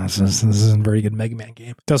was like, oh, this isn't a very good Mega Man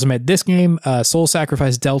game. It also made this game, Soul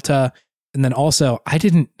Sacrifice Delta. And then also, I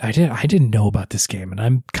didn't know about this game, and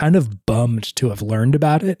I'm kind of bummed to have learned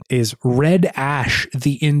about it, is Red Ash,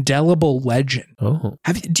 the Indelible Legend. Oh.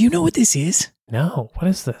 Do you know what this is? No, what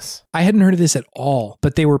is this? I hadn't heard of this at all,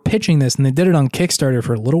 but they were pitching this, and they did it on Kickstarter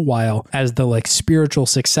for a little while as the like spiritual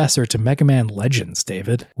successor to Mega Man Legends,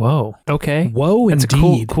 David. Whoa. Okay. Whoa, That's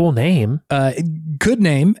indeed. a cool name. Good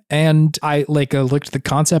name. And I looked at the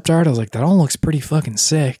concept art. I was like, that all looks pretty fucking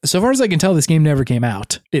sick. So far as I can tell, this game never came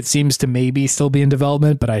out. It seems to maybe still be in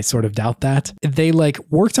development, but I sort of doubt that. They like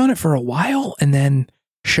worked on it for a while and then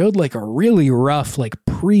showed like a really rough like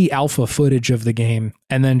pre-alpha footage of the game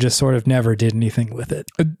and then just sort of never did anything with it.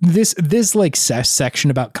 This like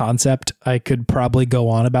section about concept I could probably go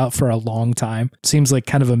on about for a long time. Seems like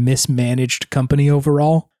kind of a mismanaged company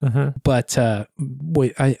overall. Mm-hmm. But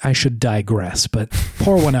wait, I should digress, but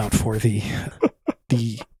pour one out for the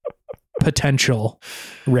potential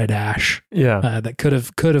Red Ash that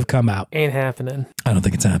could have come out. Ain't happening. I don't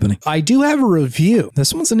think it's happening. I do have a review.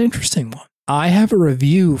 This one's an interesting one. I have a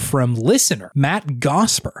review from listener Matt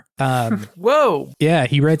Gosper. Whoa. Yeah,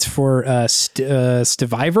 he writes for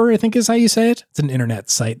Stevivor, I think is how you say it. It's an internet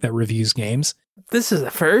site that reviews games. This is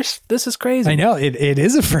a first. This is crazy. I know, it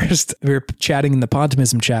is a first. We were chatting in the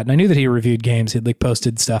Podtimism chat, and I knew that he reviewed games. He'd like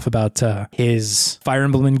posted stuff about his Fire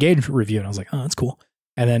Emblem Engage review, and I was like, oh, that's cool.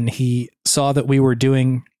 And then he saw that we were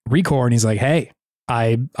doing Recore, and he's like, hey,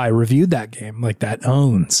 I reviewed that game, like that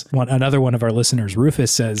owns. Another one of our listeners, Rufus,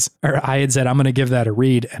 says, or I had said, I'm going to give that a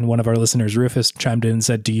read. And one of our listeners, Rufus, chimed in and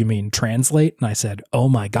said, do you mean translate? And I said, oh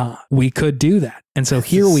my God, we could do that. And so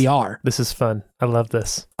here we are. This is fun. I love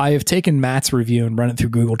this. I have taken Matt's review and run it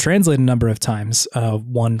through Google Translate a number of times,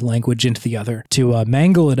 one language into the other, to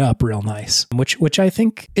mangle it up real nice, which I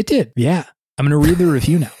think it did. Yeah. I'm going to read the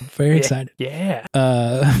review now. I'm very excited. Yeah.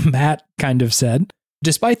 Matt kind of said,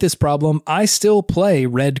 despite this problem, I still play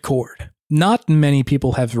Red Chord. Not many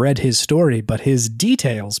people have read his story, but his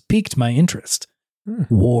details piqued my interest.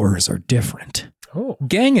 Wars are different. Oh.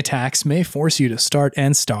 Gang attacks may force you to start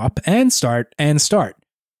and stop and start and start.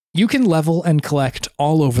 You can level and collect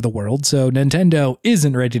all over the world, so Nintendo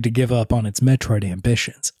isn't ready to give up on its Metroid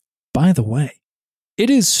ambitions. By the way, it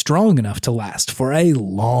is strong enough to last for a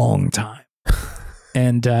long time.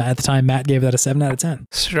 And at the time, Matt gave that a 7 out of 10.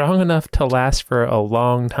 Strong enough to last for a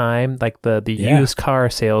long time. Like the used car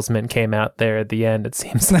salesman came out there at the end, it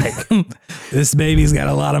seems like. This baby's got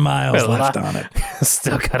a lot of miles left on it.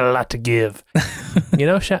 Still got a lot to give. You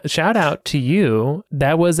know, shout out to you.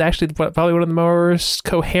 That was actually probably one of the most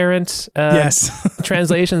coherent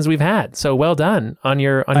translations we've had. So well done on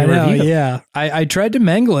your review. Yeah. I tried to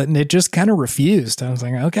mangle it and it just kind of refused. I was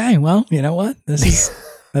like, okay, well, you know what?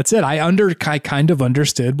 That's it. I kind of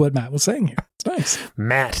understood what Matt was saying here. It's nice.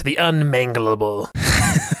 Matt, the unmangleable.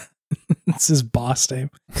 It's his boss name.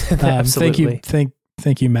 Absolutely.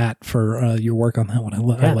 Thank you, Matt, for your work on that one.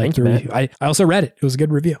 I liked the review. I also read it. It was a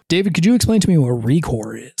good review. David, could you explain to me what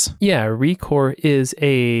ReCore is? Yeah, ReCore is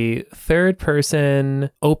a third-person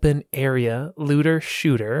open area looter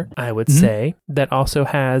shooter, I would say, that also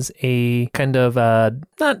has a kind of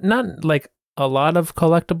not like a lot of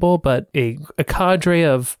collectible, but a cadre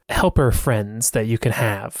of helper friends that you can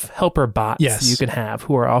have, helper bots you can have,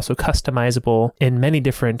 who are also customizable in many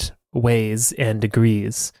different ways and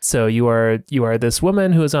degrees. So you are this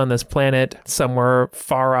woman who is on this planet somewhere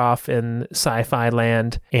far off in sci-fi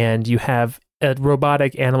land, and you have a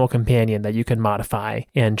robotic animal companion that you can modify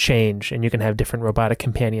and change, and you can have different robotic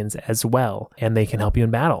companions as well, and they can help you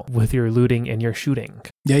in battle with your looting and your shooting.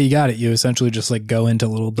 Yeah, you got it. You essentially just like go into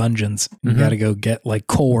little dungeons. You got to go get like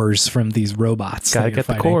cores from these robots. Got to get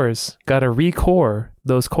the cores. Got to recore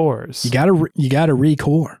those cores. You got to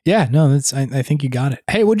recore. Yeah, no, I think you got it.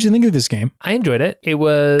 Hey, what did you think of this game? I enjoyed it. It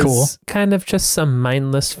was cool. Kind of just some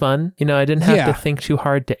mindless fun. You know, I didn't have to think too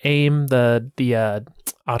hard to aim. The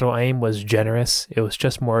auto aim was generous. It was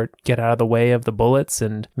just more get out of the way of the bullets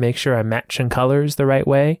and make sure I'm matching colors the right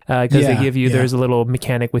way. Because they give you there's a little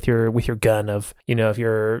mechanic with your gun of, you know, if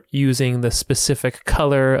you're using the specific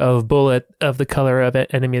color of bullet of the color of an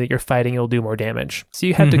enemy that you're fighting, you'll do more damage. So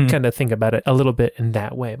you have to kind of think about it a little bit in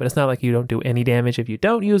that way. But it's not like you don't do any damage if you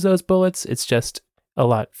don't use those bullets. It's just a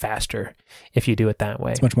lot faster if you do it that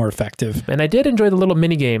way. It's much more effective. And I did enjoy the little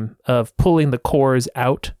mini game of pulling the cores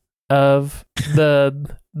out of the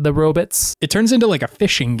robots. It turns into like a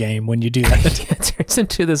fishing game when you do that. It turns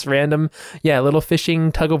into this random, little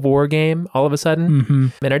fishing tug of war game all of a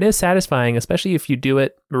sudden. And it is satisfying, especially if you do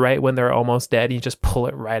it right when they're almost dead. You just pull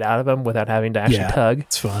it right out of them without having to actually tug.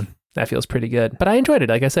 It's fun. That feels pretty good. But I enjoyed it.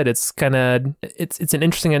 Like I said, it's kind of it's an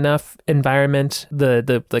interesting enough environment.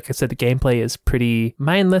 The like I said, the gameplay is pretty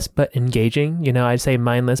mindless but engaging. You know, I'd say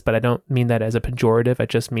mindless, but I don't mean that as a pejorative. I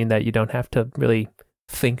just mean that you don't have to really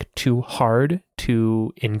think too hard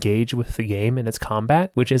to engage with the game and its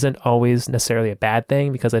combat, which isn't always necessarily a bad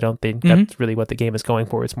thing, because I don't think that's really what the game is going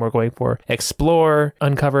for. It's more going for explore,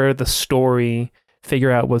 uncover the story,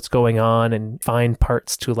 figure out what's going on, and find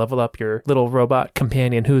parts to level up your little robot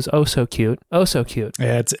companion who's oh so cute.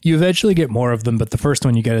 Yeah, you eventually get more of them, but the first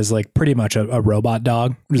one you get is like pretty much a robot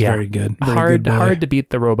dog. It's very good. Hard to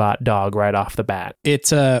beat the robot dog right off the bat.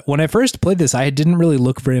 It's when I first played this, I didn't really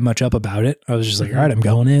look very much up about it. I was just like, all right, I'm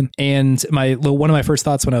going in. And one of my first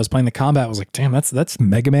thoughts when I was playing the combat was like, damn, that's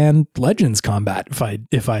Mega Man Legends combat,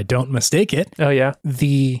 if I don't mistake it. Oh yeah.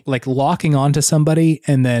 The like locking onto somebody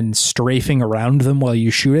and then strafing around them while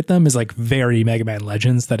you shoot at them is like very Mega Man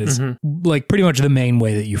Legends. That is like pretty much the main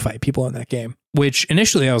way that you fight people in that game, which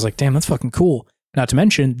initially I was like, damn, that's fucking cool. Not to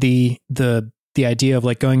mention the idea of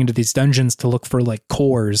like going into these dungeons to look for like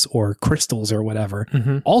cores or crystals or whatever.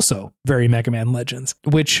 Also very Mega Man Legends,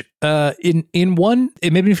 which in one,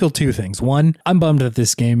 it made me feel two things. One, I'm bummed that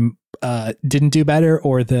this game didn't do better,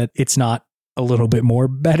 or that it's not a little bit more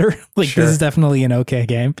better. This is definitely an okay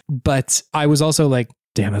game, but I was also like,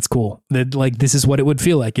 damn, that's cool. That like this is what it would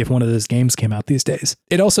feel like if one of those games came out these days.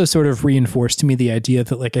 It also sort of reinforced to me the idea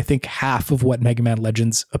that like I think half of what Mega Man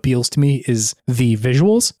Legends appeals to me is the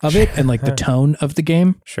visuals of it and like the tone of the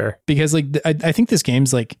game. Sure. Because like I think this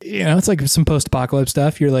game's like, you know, it's like some post-apocalypse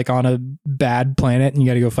stuff. You're like on a bad planet and you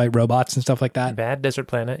got to go fight robots and stuff like that. Bad desert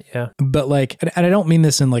planet, yeah. But like, and I don't mean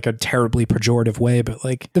this in like a terribly pejorative way, but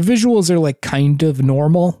like the visuals are like kind of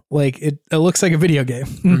normal. Like it looks like a video game,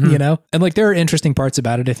 you know? And like there are interesting parts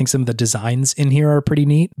about it. I think some of the designs in here are pretty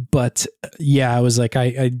neat, but yeah, I was like,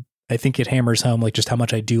 I think it hammers home like just how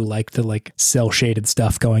much I do like the like cell shaded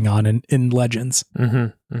stuff going on in Legends.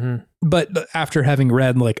 But after having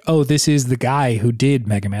read like, oh, this is the guy who did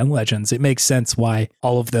Mega Man Legends, it makes sense why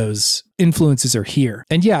all of those influences are here.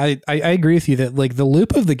 And yeah, I agree with you that like the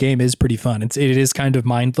loop of the game is pretty fun. It is kind of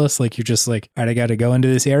mindless. Like you're just like, all right, I got to go into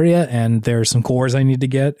this area and there's some cores I need to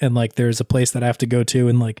get. And like, there's a place that I have to go to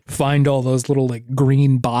and like find all those little like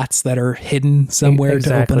green bots that are hidden somewhere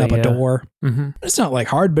to open up a door. It's not like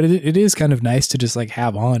hard, but it is kind of nice to just like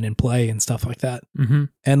have on and play and stuff like that.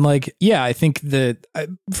 And like, yeah, I think that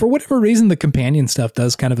for whatever reason, the companion stuff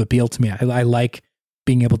does kind of appeal to me. I like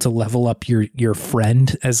being able to level up your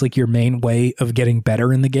friend as like your main way of getting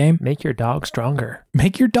better in the game. Make your dog stronger.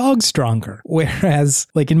 Make your dog stronger. Whereas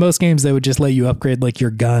like in most games, they would just let you upgrade like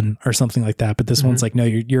your gun or something like that. But this one's like, no,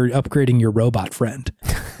 you're upgrading your robot friend,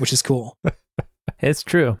 which is cool. It's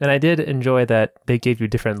true. And I did enjoy that they gave you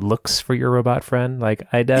different looks for your robot friend. Like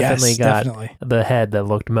I definitely got the head that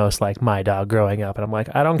looked most like my dog growing up. And I'm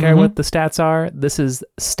like, I don't care what the stats are. This is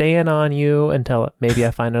staying on you until maybe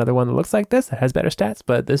I find another one that looks like this that has better stats,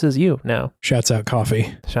 but this is you now. Shouts out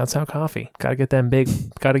Coffee. Shouts out Coffee. Gotta give them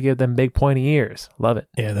big pointy ears. Love it.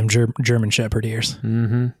 Yeah, them German Shepherd ears.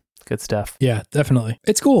 Good stuff. Yeah, definitely.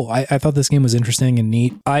 It's cool. I thought this game was interesting and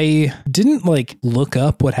neat. I didn't like look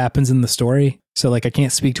up what happens in the story. So like I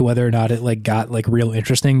can't speak to whether or not it like got like real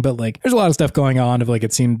interesting, but like there's a lot of stuff going on of like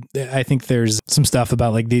it seemed I think there's some stuff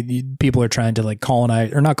about like the people are trying to like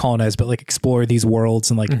colonize or not colonize, but like explore these worlds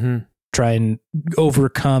and like try and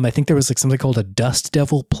overcome. I think there was like something called a dust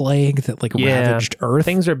devil plague that like ravaged Earth.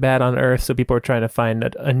 Things are bad on Earth, so people are trying to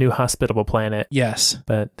find a new hospitable planet. Yes.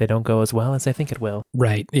 But they don't go as well as I think it will.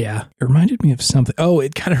 Right. Yeah. It reminded me of something. Oh,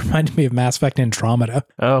 it kind of reminded me of Mass Effect Andromeda.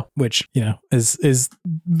 Oh. Which, you know, is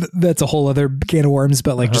that's a whole other can of worms,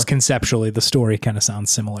 but like just conceptually the story kind of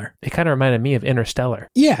sounds similar. It kind of reminded me of Interstellar.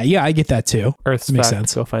 Yeah, I get that too. Earth's makes fucked,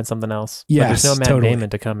 sense. Go find something else. Yeah, there's no Matt totally. Damon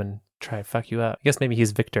to come and try to fuck you up. I guess maybe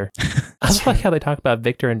he's Victor. I just like how they talk about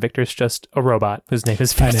Victor, and Victor's just a robot whose name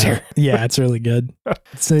is Victor. I know. Yeah, it's really good.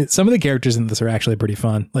 So some of the characters in this are actually pretty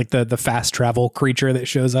fun. Like the fast travel creature that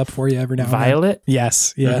shows up for you every now and then. Violet?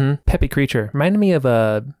 Yes. Yeah. Peppy creature. Reminded me of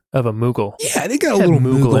a Moogle. Yeah, they got a little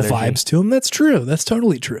Moogle vibes to them. That's true. That's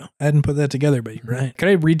totally true. I hadn't put that together, but you're right. Can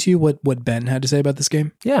I read to you what Ben had to say about this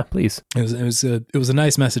game? Yeah, please. It was a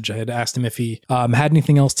nice message. I had asked him if he had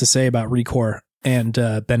anything else to say about ReCore, and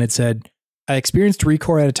Ben had said, I experienced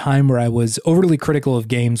ReCore at a time where I was overly critical of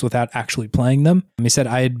games without actually playing them. He said,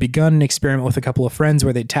 I had begun an experiment with a couple of friends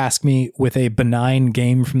where they'd task me with a benign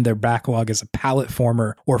game from their backlog as a palette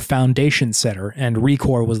former or foundation setter, and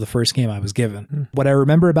ReCore was the first game I was given. What I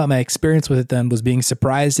remember about my experience with it then was being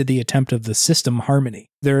surprised at the attempt of the system harmony.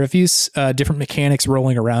 There are a few different mechanics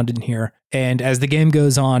rolling around in here, and as the game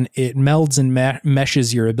goes on, it melds and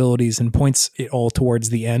meshes your abilities and points it all towards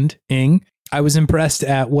the end-ing. I was impressed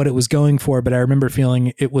at what it was going for, but I remember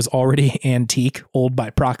feeling it was already antique, old by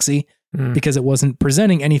proxy, because it wasn't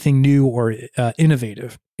presenting anything new or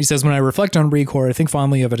innovative. He says, when I reflect on ReCore, I think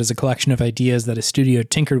fondly of it as a collection of ideas that a studio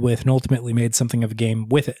tinkered with and ultimately made something of a game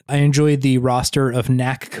with it. I enjoyed the roster of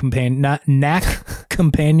knack companions,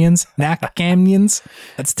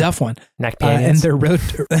 that's a tough one, and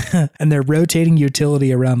their rotating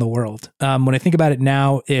utility around the world. When I think about it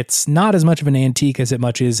now, it's not as much of an antique as it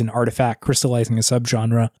much is an artifact crystallizing a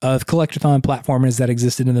subgenre of collectathon platformers that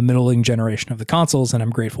existed in the middling generation of the consoles, and I'm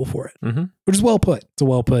grateful for it. Which is well put. It's a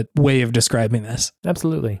well put way of describing this.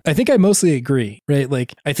 Absolutely. I think I mostly agree, right?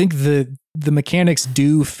 Like, I think the mechanics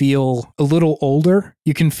do feel a little older.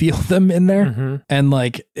 You can feel them in there. And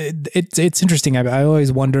like, it's interesting. I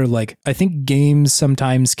always wonder, like, I think games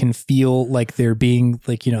sometimes can feel like they're being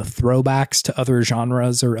like, you know, throwbacks to other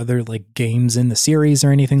genres or other like games in the series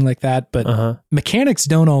or anything like that. But mechanics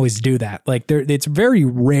don't always do that. Like it's very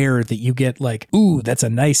rare that you get like, ooh, that's a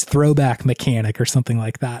nice throwback mechanic or something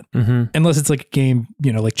like that. Unless it's like a game,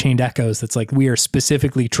 you know, like Chained Echoes, that's like, we are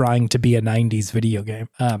specifically trying to be a 90s video game.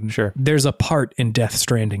 Sure. There's a part in Death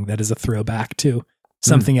Stranding that is a throwback to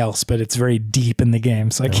something else, but it's very deep in the game,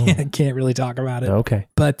 so I can't really talk about it. Okay.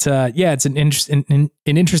 But yeah, it's an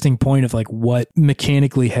interesting point of like what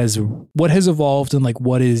mechanically has evolved and like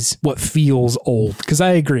what feels old. Because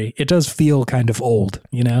I agree, it does feel kind of old,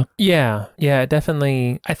 you know? Yeah,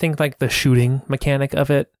 definitely. I think like the shooting mechanic of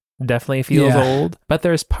it definitely feels old, but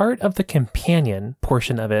there's part of the companion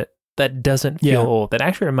portion of it that doesn't feel old. That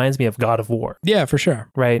actually reminds me of God of War. Yeah, for sure.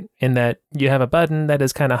 Right? In that you have a button that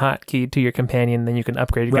is kind of hotkeyed to your companion, then you can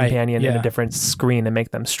upgrade your companion in a different screen and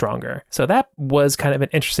make them stronger. So that was kind of an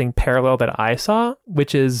interesting parallel that I saw,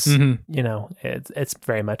 which is, you know, it's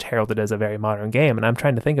very much heralded as a very modern game. And I'm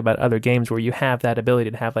trying to think about other games where you have that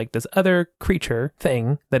ability to have like this other creature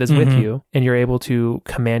thing that is with you, and you're able to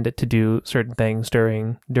command it to do certain things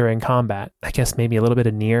during combat. I guess maybe a little bit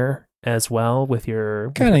of Nier as well with your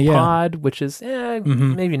pod, which is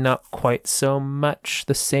maybe not quite so much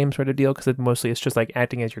the same sort of deal, because it's just like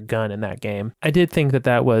acting as your gun in that game. I did think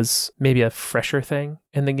that was maybe a fresher thing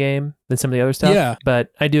in the game than some of the other stuff. Yeah. But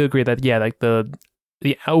I do agree that, like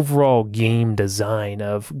the overall game design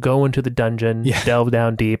of go into the dungeon, delve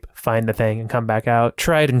down deep, find the thing, and come back out.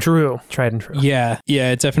 Tried and true. Yeah,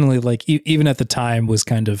 it definitely, like, even at the time was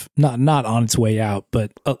kind of not on its way out,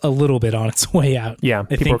 but a little bit on its way out. Yeah,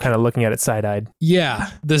 people were kind of looking at it side-eyed. Yeah,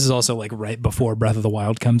 this is also like right before Breath of the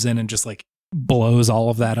Wild comes in and just like blows all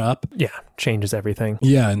of that up. Yeah, changes everything.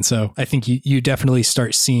 Yeah, and so I think you definitely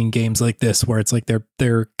start seeing games like this where it's like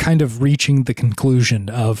they're kind of reaching the conclusion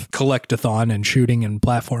of collectathon and shooting and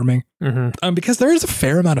platforming. Because there is a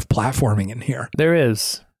fair amount of platforming in here.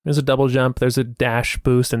 There's a double jump. There's a dash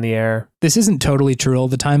boost in the air. This isn't totally true all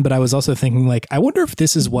the time, but I was also thinking, like, I wonder if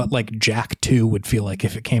this is what, like, Jak 2 would feel like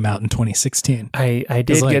if it came out in 2016. I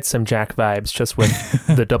did get some Jak vibes just with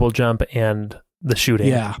the double jump and the shooting.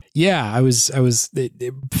 Yeah.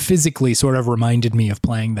 It physically sort of reminded me of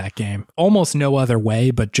playing that game. Almost no other way,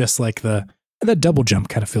 but just like that double jump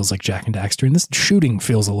kind of feels like Jak and Daxter, and this shooting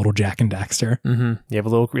feels a little Jak and Daxter. You have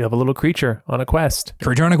a little creature on a quest.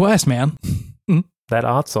 Creature on a quest, man. That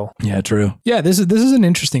Otzel. Yeah, true. Yeah, this is an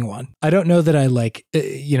interesting one. I don't know that I like,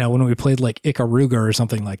 when we played like Ikaruga or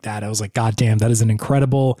something like that, I was like, God damn, that is an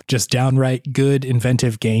incredible, just downright good,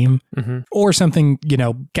 inventive game. Or something,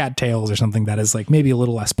 Cattails or something that is like maybe a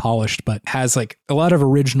little less polished, but has like a lot of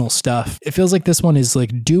original stuff. It feels like this one is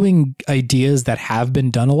like doing ideas that have been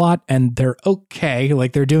done a lot, and they're okay.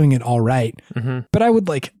 Like they're doing it all right. But I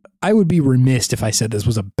would be remiss if I said this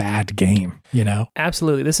was a bad game,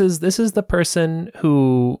 Absolutely. This is the person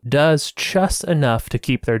who does just enough to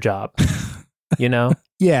keep their job,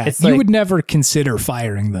 Yeah, it's you would never consider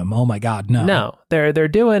firing them. Oh my God, no. No, they're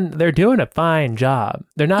doing a fine job.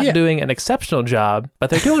 They're not doing an exceptional job,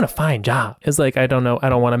 but they're doing a fine job. It's like, I don't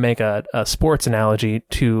want to make a sports analogy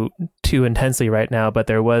too intensely right now, but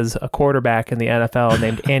there was a quarterback in the NFL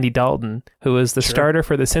named Andy Dalton who was the starter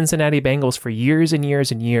for the Cincinnati Bengals for years and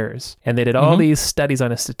years and years. And they did all these studies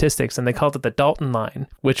on his statistics, and they called it the Dalton line,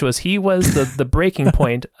 which was he was the breaking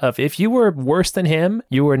point of if you were worse than him,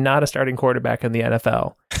 you were not a starting quarterback in the NFL.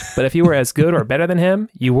 But if you were as good or better than him,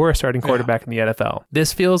 you were a starting quarterback in the NFL.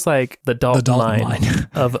 This feels like the Dalton line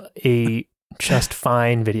of a just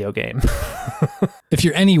fine video game. If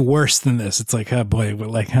you're any worse than this, it's like, oh boy,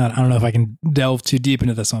 like, I don't know if I can delve too deep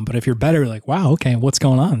into this one, but if you're better, like, wow, okay, what's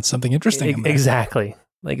going on? Something interesting in there. Exactly.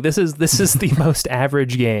 Like this is the most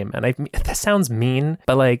average game, and that sounds mean,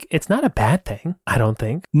 but like it's not a bad thing, I don't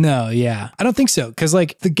think. No, yeah, I don't think so, because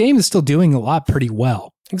like the game is still doing a lot pretty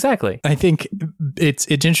well. Exactly. I think it's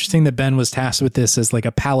interesting that Ben was tasked with this as like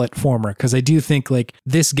a palette former, because I do think like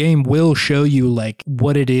this game will show you like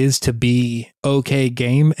what it is to be okay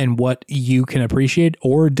game and what you can appreciate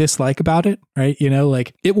or dislike about it, right?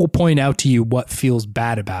 Like it will point out to you what feels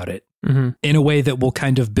bad about it. In a way that will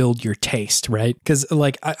kind of build your taste, right? Because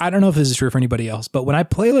like, I don't know if this is true for anybody else, but when I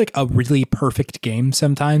play like a really perfect game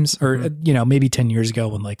sometimes, or, maybe 10 years ago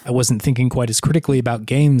when like I wasn't thinking quite as critically about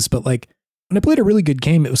games, but like when I played a really good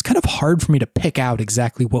game, it was kind of hard for me to pick out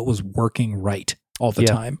exactly what was working right all the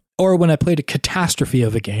time. Or when I played a catastrophe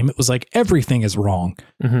of a game, it was like everything is wrong.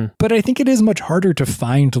 But I think it is much harder to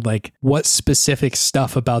find like what specific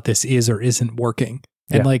stuff about this is or isn't working.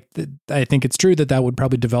 And like, I think it's true that would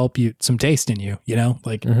probably develop some taste in you,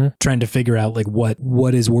 like trying to figure out like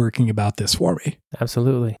what is working about this for me.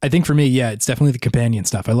 Absolutely. I think for me, it's definitely the companion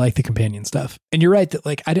stuff. I like the companion stuff. And you're right that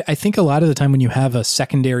like, I think a lot of the time when you have a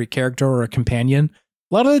secondary character or a companion,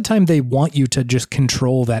 a lot of the time they want you to just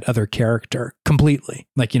control that other character completely.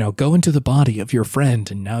 Like, go into the body of your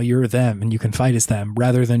friend and now you're them and you can fight as them,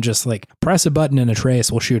 rather than just like press a button and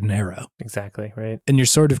Atreus will shoot an arrow. Exactly, right. And you're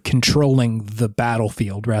sort of controlling the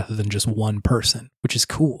battlefield rather than just one person, which is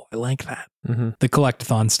cool. I like that. The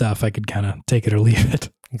collectathon stuff, I could kind of take it or leave it.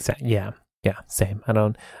 Exactly. Yeah. Yeah, same. I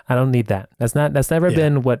don't need that. That's never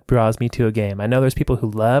been what draws me to a game. I know there's people who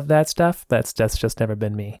love that stuff. That's just never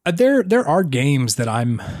been me. There are games that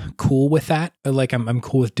I'm cool with that. Like I'm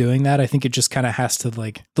cool with doing that. I think it just kind of has to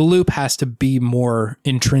the loop has to be more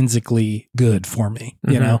intrinsically good for me.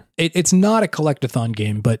 You know, it's not a collectathon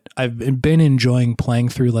game, but I've been enjoying playing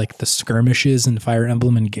through like the skirmishes in Fire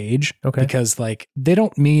Emblem Engage. Okay. Because like they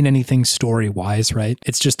don't mean anything story wise, right?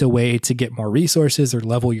 It's just a way to get more resources or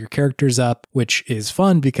level your characters up, which is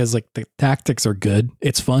fun because like the tactics are good.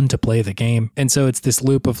 It's fun to play the game. And so it's this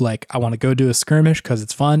loop of like, I want to go do a skirmish because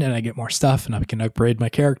it's fun and I get more stuff and I can upgrade my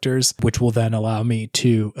characters, which will then allow me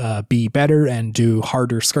to be better and do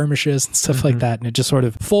harder skirmishes and stuff like that. And it just sort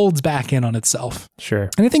of folds back in on itself. Sure.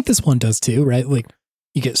 And I think this one does too, right? Like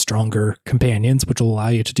you get stronger companions, which will allow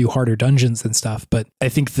you to do harder dungeons and stuff. But I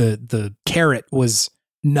think the carrot was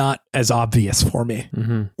not as obvious for me.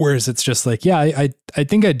 Whereas it's just like, yeah, I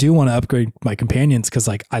think I do want to upgrade my companions because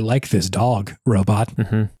like I like this dog robot,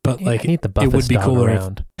 but like it would be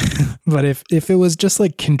cooler. But if it was just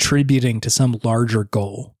like contributing to some larger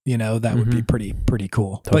goal, you know, that would be pretty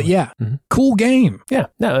cool. Totally. But yeah, cool game. Yeah,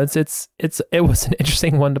 no, it was an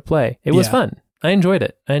interesting one to play. It was fun. I enjoyed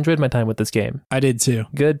it. I enjoyed my time with this game. I did too.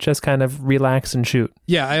 Good, just kind of relax and shoot.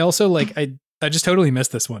 Yeah, I also like I just totally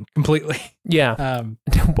missed this one completely. Yeah.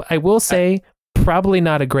 I will say probably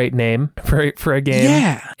not a great name for a game.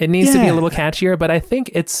 Yeah. It needs to be a little catchier, but I think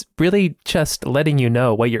it's really just letting you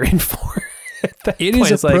know what you're in for. It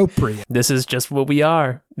is appropriate. Like, this is just what we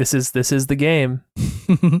are. This is the game.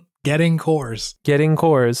 Getting cores.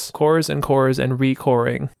 Cores and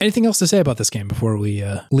recoring. Anything else to say about this game before we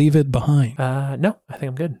leave it behind? No, I think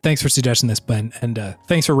I'm good. Thanks for suggesting this, Ben, and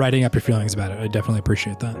thanks for writing up your feelings about it. I definitely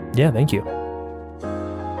appreciate that. Yeah, thank you.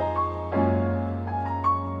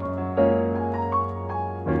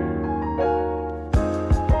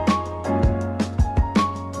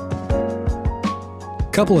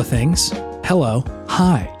 Couple of things. Hello.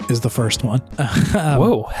 Hi is the first one.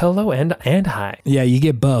 Whoa. Hello and hi. Yeah, you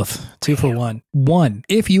get both. 2 for 1. 1,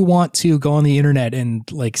 if you want to go on the internet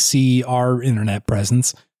and like see our internet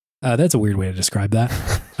presence, that's a weird way to describe that.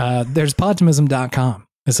 There's podtimism.com.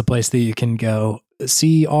 It's a place that you can go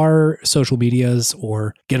see our social medias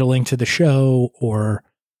or get a link to the show or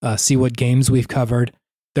see what games we've covered.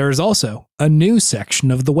 There is also a new section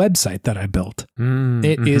of the website that I built.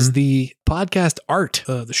 It is the podcast art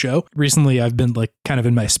of the show. Recently, I've been like kind of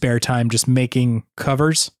in my spare time just making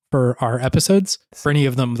covers for our episodes, for any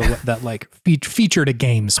of them that like featured a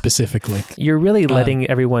game specifically. You're really letting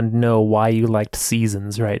everyone know why you liked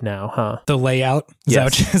Seasons right now, huh? The layout? Is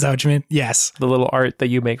that what you mean? Yes. The little art that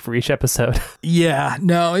you make for each episode. Yeah,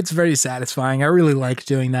 no, it's very satisfying. I really like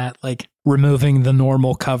doing that. Like removing the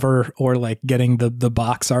normal cover or like getting the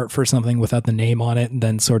box art for something without the name on it and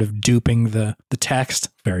then sort of duping the text.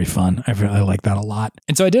 Very fun. I really like that a lot.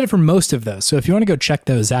 And so I did it for most of those. So if you want to go check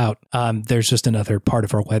those out, there's just another part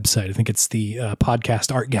of our website. I think it's the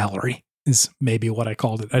podcast art gallery is maybe what I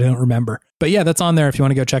called it. I don't remember. But yeah, that's on there if you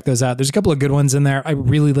want to go check those out. There's a couple of good ones in there. I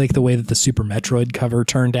really like the way that the Super Metroid cover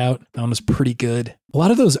turned out. That one was pretty good. A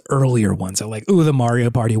lot of those earlier ones, I like, the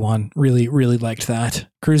Mario Party one. Really, really liked that.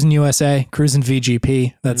 Cruisin' USA, Cruisin'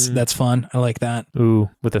 VGP. That's fun. I like that.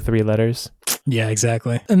 Ooh, with the 3 letters. Yeah,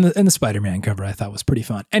 exactly. And the Spider-Man cover I thought was pretty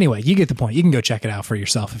fun. Anyway, you get the point. You can go check it out for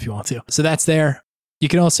yourself if you want to. So that's there. You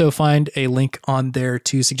can also find a link on there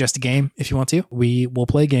to suggest a game if you want to. We will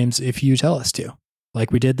play games if you tell us to,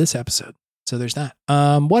 like we did this episode. So there's that.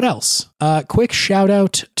 What else? Quick shout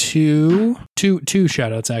out to two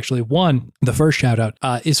shout outs, actually. One, the first shout out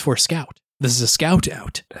is for Scout. This is a Scout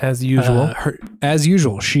out. As usual. As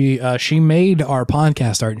usual. She made our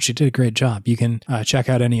podcast art and she did a great job. You can check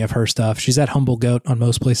out any of her stuff. She's at Humble Goat on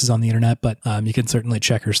most places on the internet, but you can certainly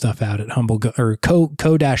check her stuff out at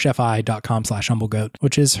co-fi.com/humblegoat,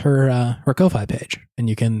 which is her Ko-Fi page. And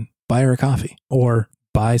you can buy her a coffee or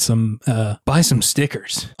buy some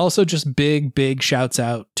stickers. Also, just big shouts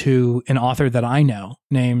out to an author that I know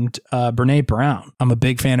named Brene Brown. I'm a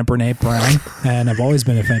big fan of Brene Brown, and I've always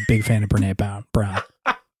been a big fan of Brene Brown.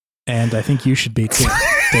 And I think you should be too,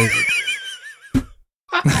 David.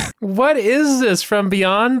 What is this from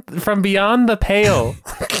beyond the pale?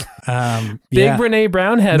 Big Brene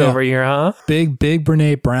Brown head over here, huh? Big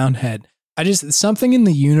Brene Brown head. Something in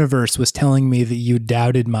the universe was telling me that you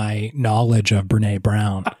doubted my knowledge of Brene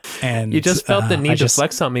Brown, and you just felt the need to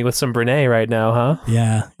flex on me with some Brene right now, huh?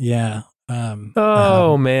 Yeah.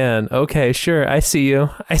 Man. Okay, sure. I see you.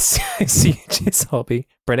 I see you, Salby.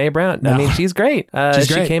 Brene Brown. No. I mean, she's great.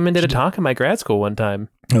 She came and did a talk in my grad school one time.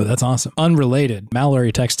 Oh, that's awesome. Unrelated.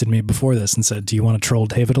 Mallory texted me before this and said, "Do you want to troll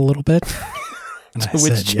David a little bit?" And I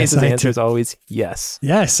Which said, Chase's answer is always yes.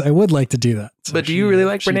 Yes, I would like to do that. So but do you really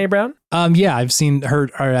like Brene Brown? Yeah, I've seen her,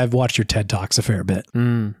 or I've watched her TED Talks a fair bit.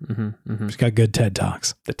 She's got good TED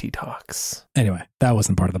Talks. The T-Talks. Anyway, that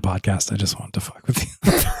wasn't part of the podcast. I just wanted to fuck with you.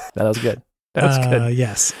 That was good. That was good.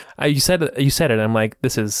 Yes. You said it. I'm like,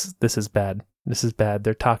 this is bad. This is bad.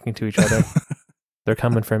 They're talking to each other. They're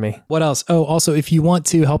coming for me. What else? Oh, also, if you want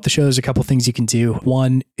to help the show, there's a couple things you can do.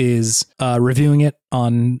 One is reviewing it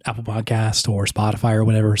on Apple Podcast or Spotify or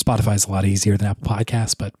whatever. Spotify is a lot easier than Apple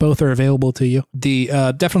Podcasts, but both are available to you. The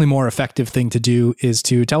definitely more effective thing to do is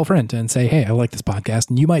to tell a friend and say, hey, I like this podcast,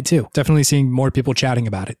 and you might too. Definitely seeing more people chatting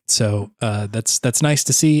about it. So that's nice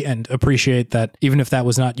to see and appreciate that. Even if that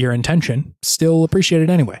was not your intention, still appreciate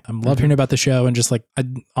it anyway. I love hearing about the show, and just like,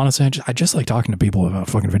 I just like talking to people about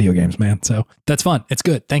fucking video games, man. So that's fun. It's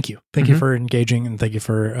good. Thank you. Thank you for engaging, and thank you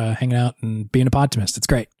for hanging out and being a podtimist. It's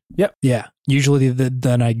great. Yep. Yeah. Usually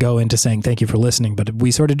then I go into saying thank you for listening, but we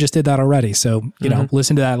sort of just did that already. So, you know,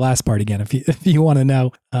 listen to that last part again if you want to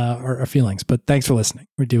know our feelings. But thanks for listening.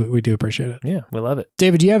 We do appreciate it. Yeah, we love it.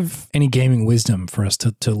 David, do you have any gaming wisdom for us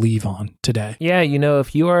to leave on today? Yeah, you know,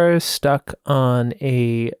 if you are stuck on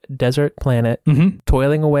a desert planet,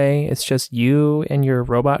 toiling away, it's just you and your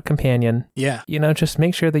robot companion. Yeah. You know, just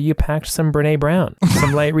make sure that you packed some Brene Brown,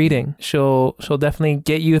 some light reading. She'll definitely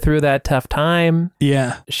get you through that tough time.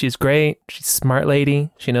 Yeah. She's great. She's a smart lady.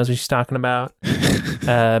 She knows what she's talking about.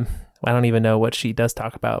 I don't even know what she does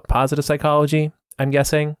talk about. Positive psychology, I'm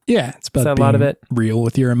guessing. Yeah, it's about a lot of it. Real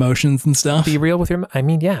with your emotions and stuff. Be real with your. I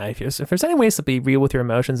mean, yeah. If there's any ways to be real with your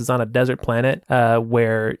emotions, it's on a desert planet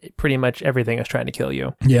where pretty much everything is trying to kill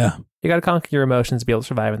you. Yeah. You got to conquer your emotions to be able to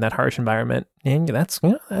survive in that harsh environment, and that's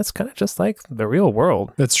kind of just like the real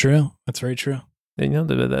world. That's true. That's very true. You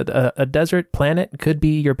know, a desert planet could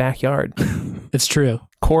be your backyard. It's true.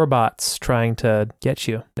 Core bots trying to get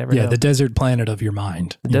you. Never know. The desert planet of your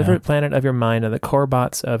mind. The desert planet of your mind, and the core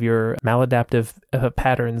bots of your maladaptive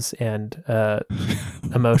patterns and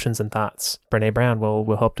emotions and thoughts. Brene Brown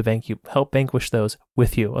will help vanquish those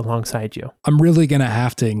with you, alongside you. I'm really going to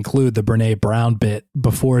have to include the Brene Brown bit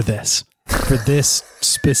before this for this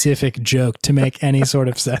specific joke to make any sort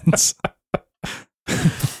of sense.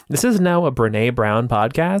 This is now a Brene Brown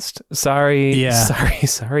podcast. Sorry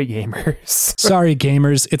gamers. Sorry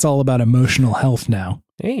gamers. It's all about emotional health now.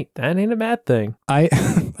 Hey, that ain't a bad thing. I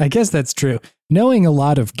guess that's true. Knowing a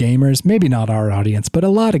lot of gamers, maybe not our audience, but a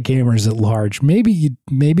lot of gamers at large,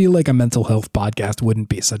 maybe like a mental health podcast wouldn't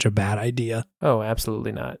be such a bad idea. Oh,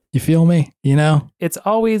 absolutely not. You feel me? You know? It's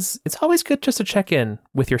always good just to check in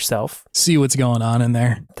with yourself. See what's going on in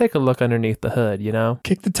there. Take a look underneath the hood, you know?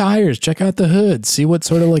 Kick the tires, check out the hood, see what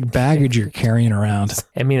sort of like baggage you're carrying around.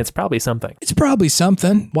 I mean, it's probably something. It's probably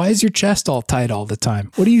something. Why is your chest all tight all the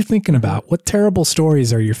time? What are you thinking about? What terrible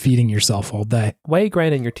stories are you feeding yourself all day? Why are you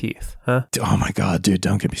grinding your teeth, huh? Oh my God, dude,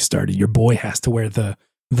 don't get me started. Your boy has to wear the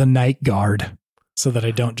night guard so that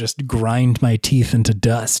I don't just grind my teeth into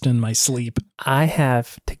dust in my sleep. I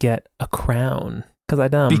have to get a crown because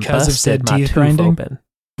I because of said my teeth grinding. Open.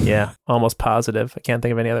 Yeah, almost positive. I can't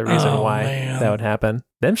think of any other reason why that would happen.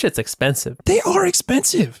 Them shit's expensive. They are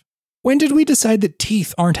expensive. When did we decide that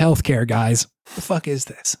teeth aren't healthcare, guys? The fuck is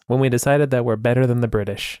this? When we decided that we're better than the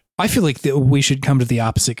British. I feel like we should come to the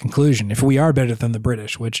opposite conclusion. If we are better than the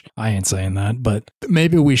British, which I ain't saying that, but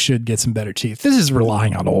maybe we should get some better teeth. This is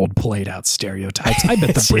relying on old played out stereotypes. I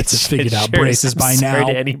bet the Brits have figured out braces by now.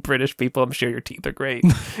 To any British people, I'm sure your teeth are great.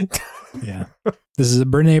 Yeah. This is a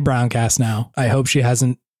Brene Brown cast now. I hope she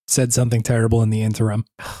hasn't said something terrible in the interim.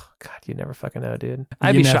 God, you never fucking know, dude.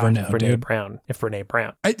 I'd be shocked if Brene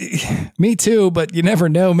Brown. Me too, but you never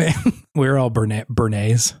know, man. We're all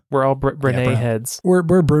Bernays. We're all Brene heads. We're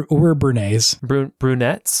Bernays.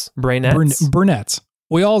 Brunettes? Brainettes? Brunettes.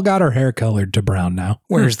 We all got our hair colored to brown now.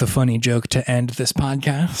 Where's the funny joke to end this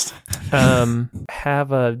podcast?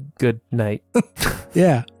 Have a good night.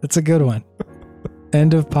 Yeah, that's a good one.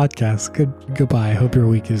 End of podcast. Goodbye. I hope your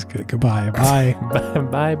week is good. Goodbye. Bye.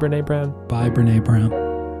 Bye, Brene Brown. Bye, Brene Brown.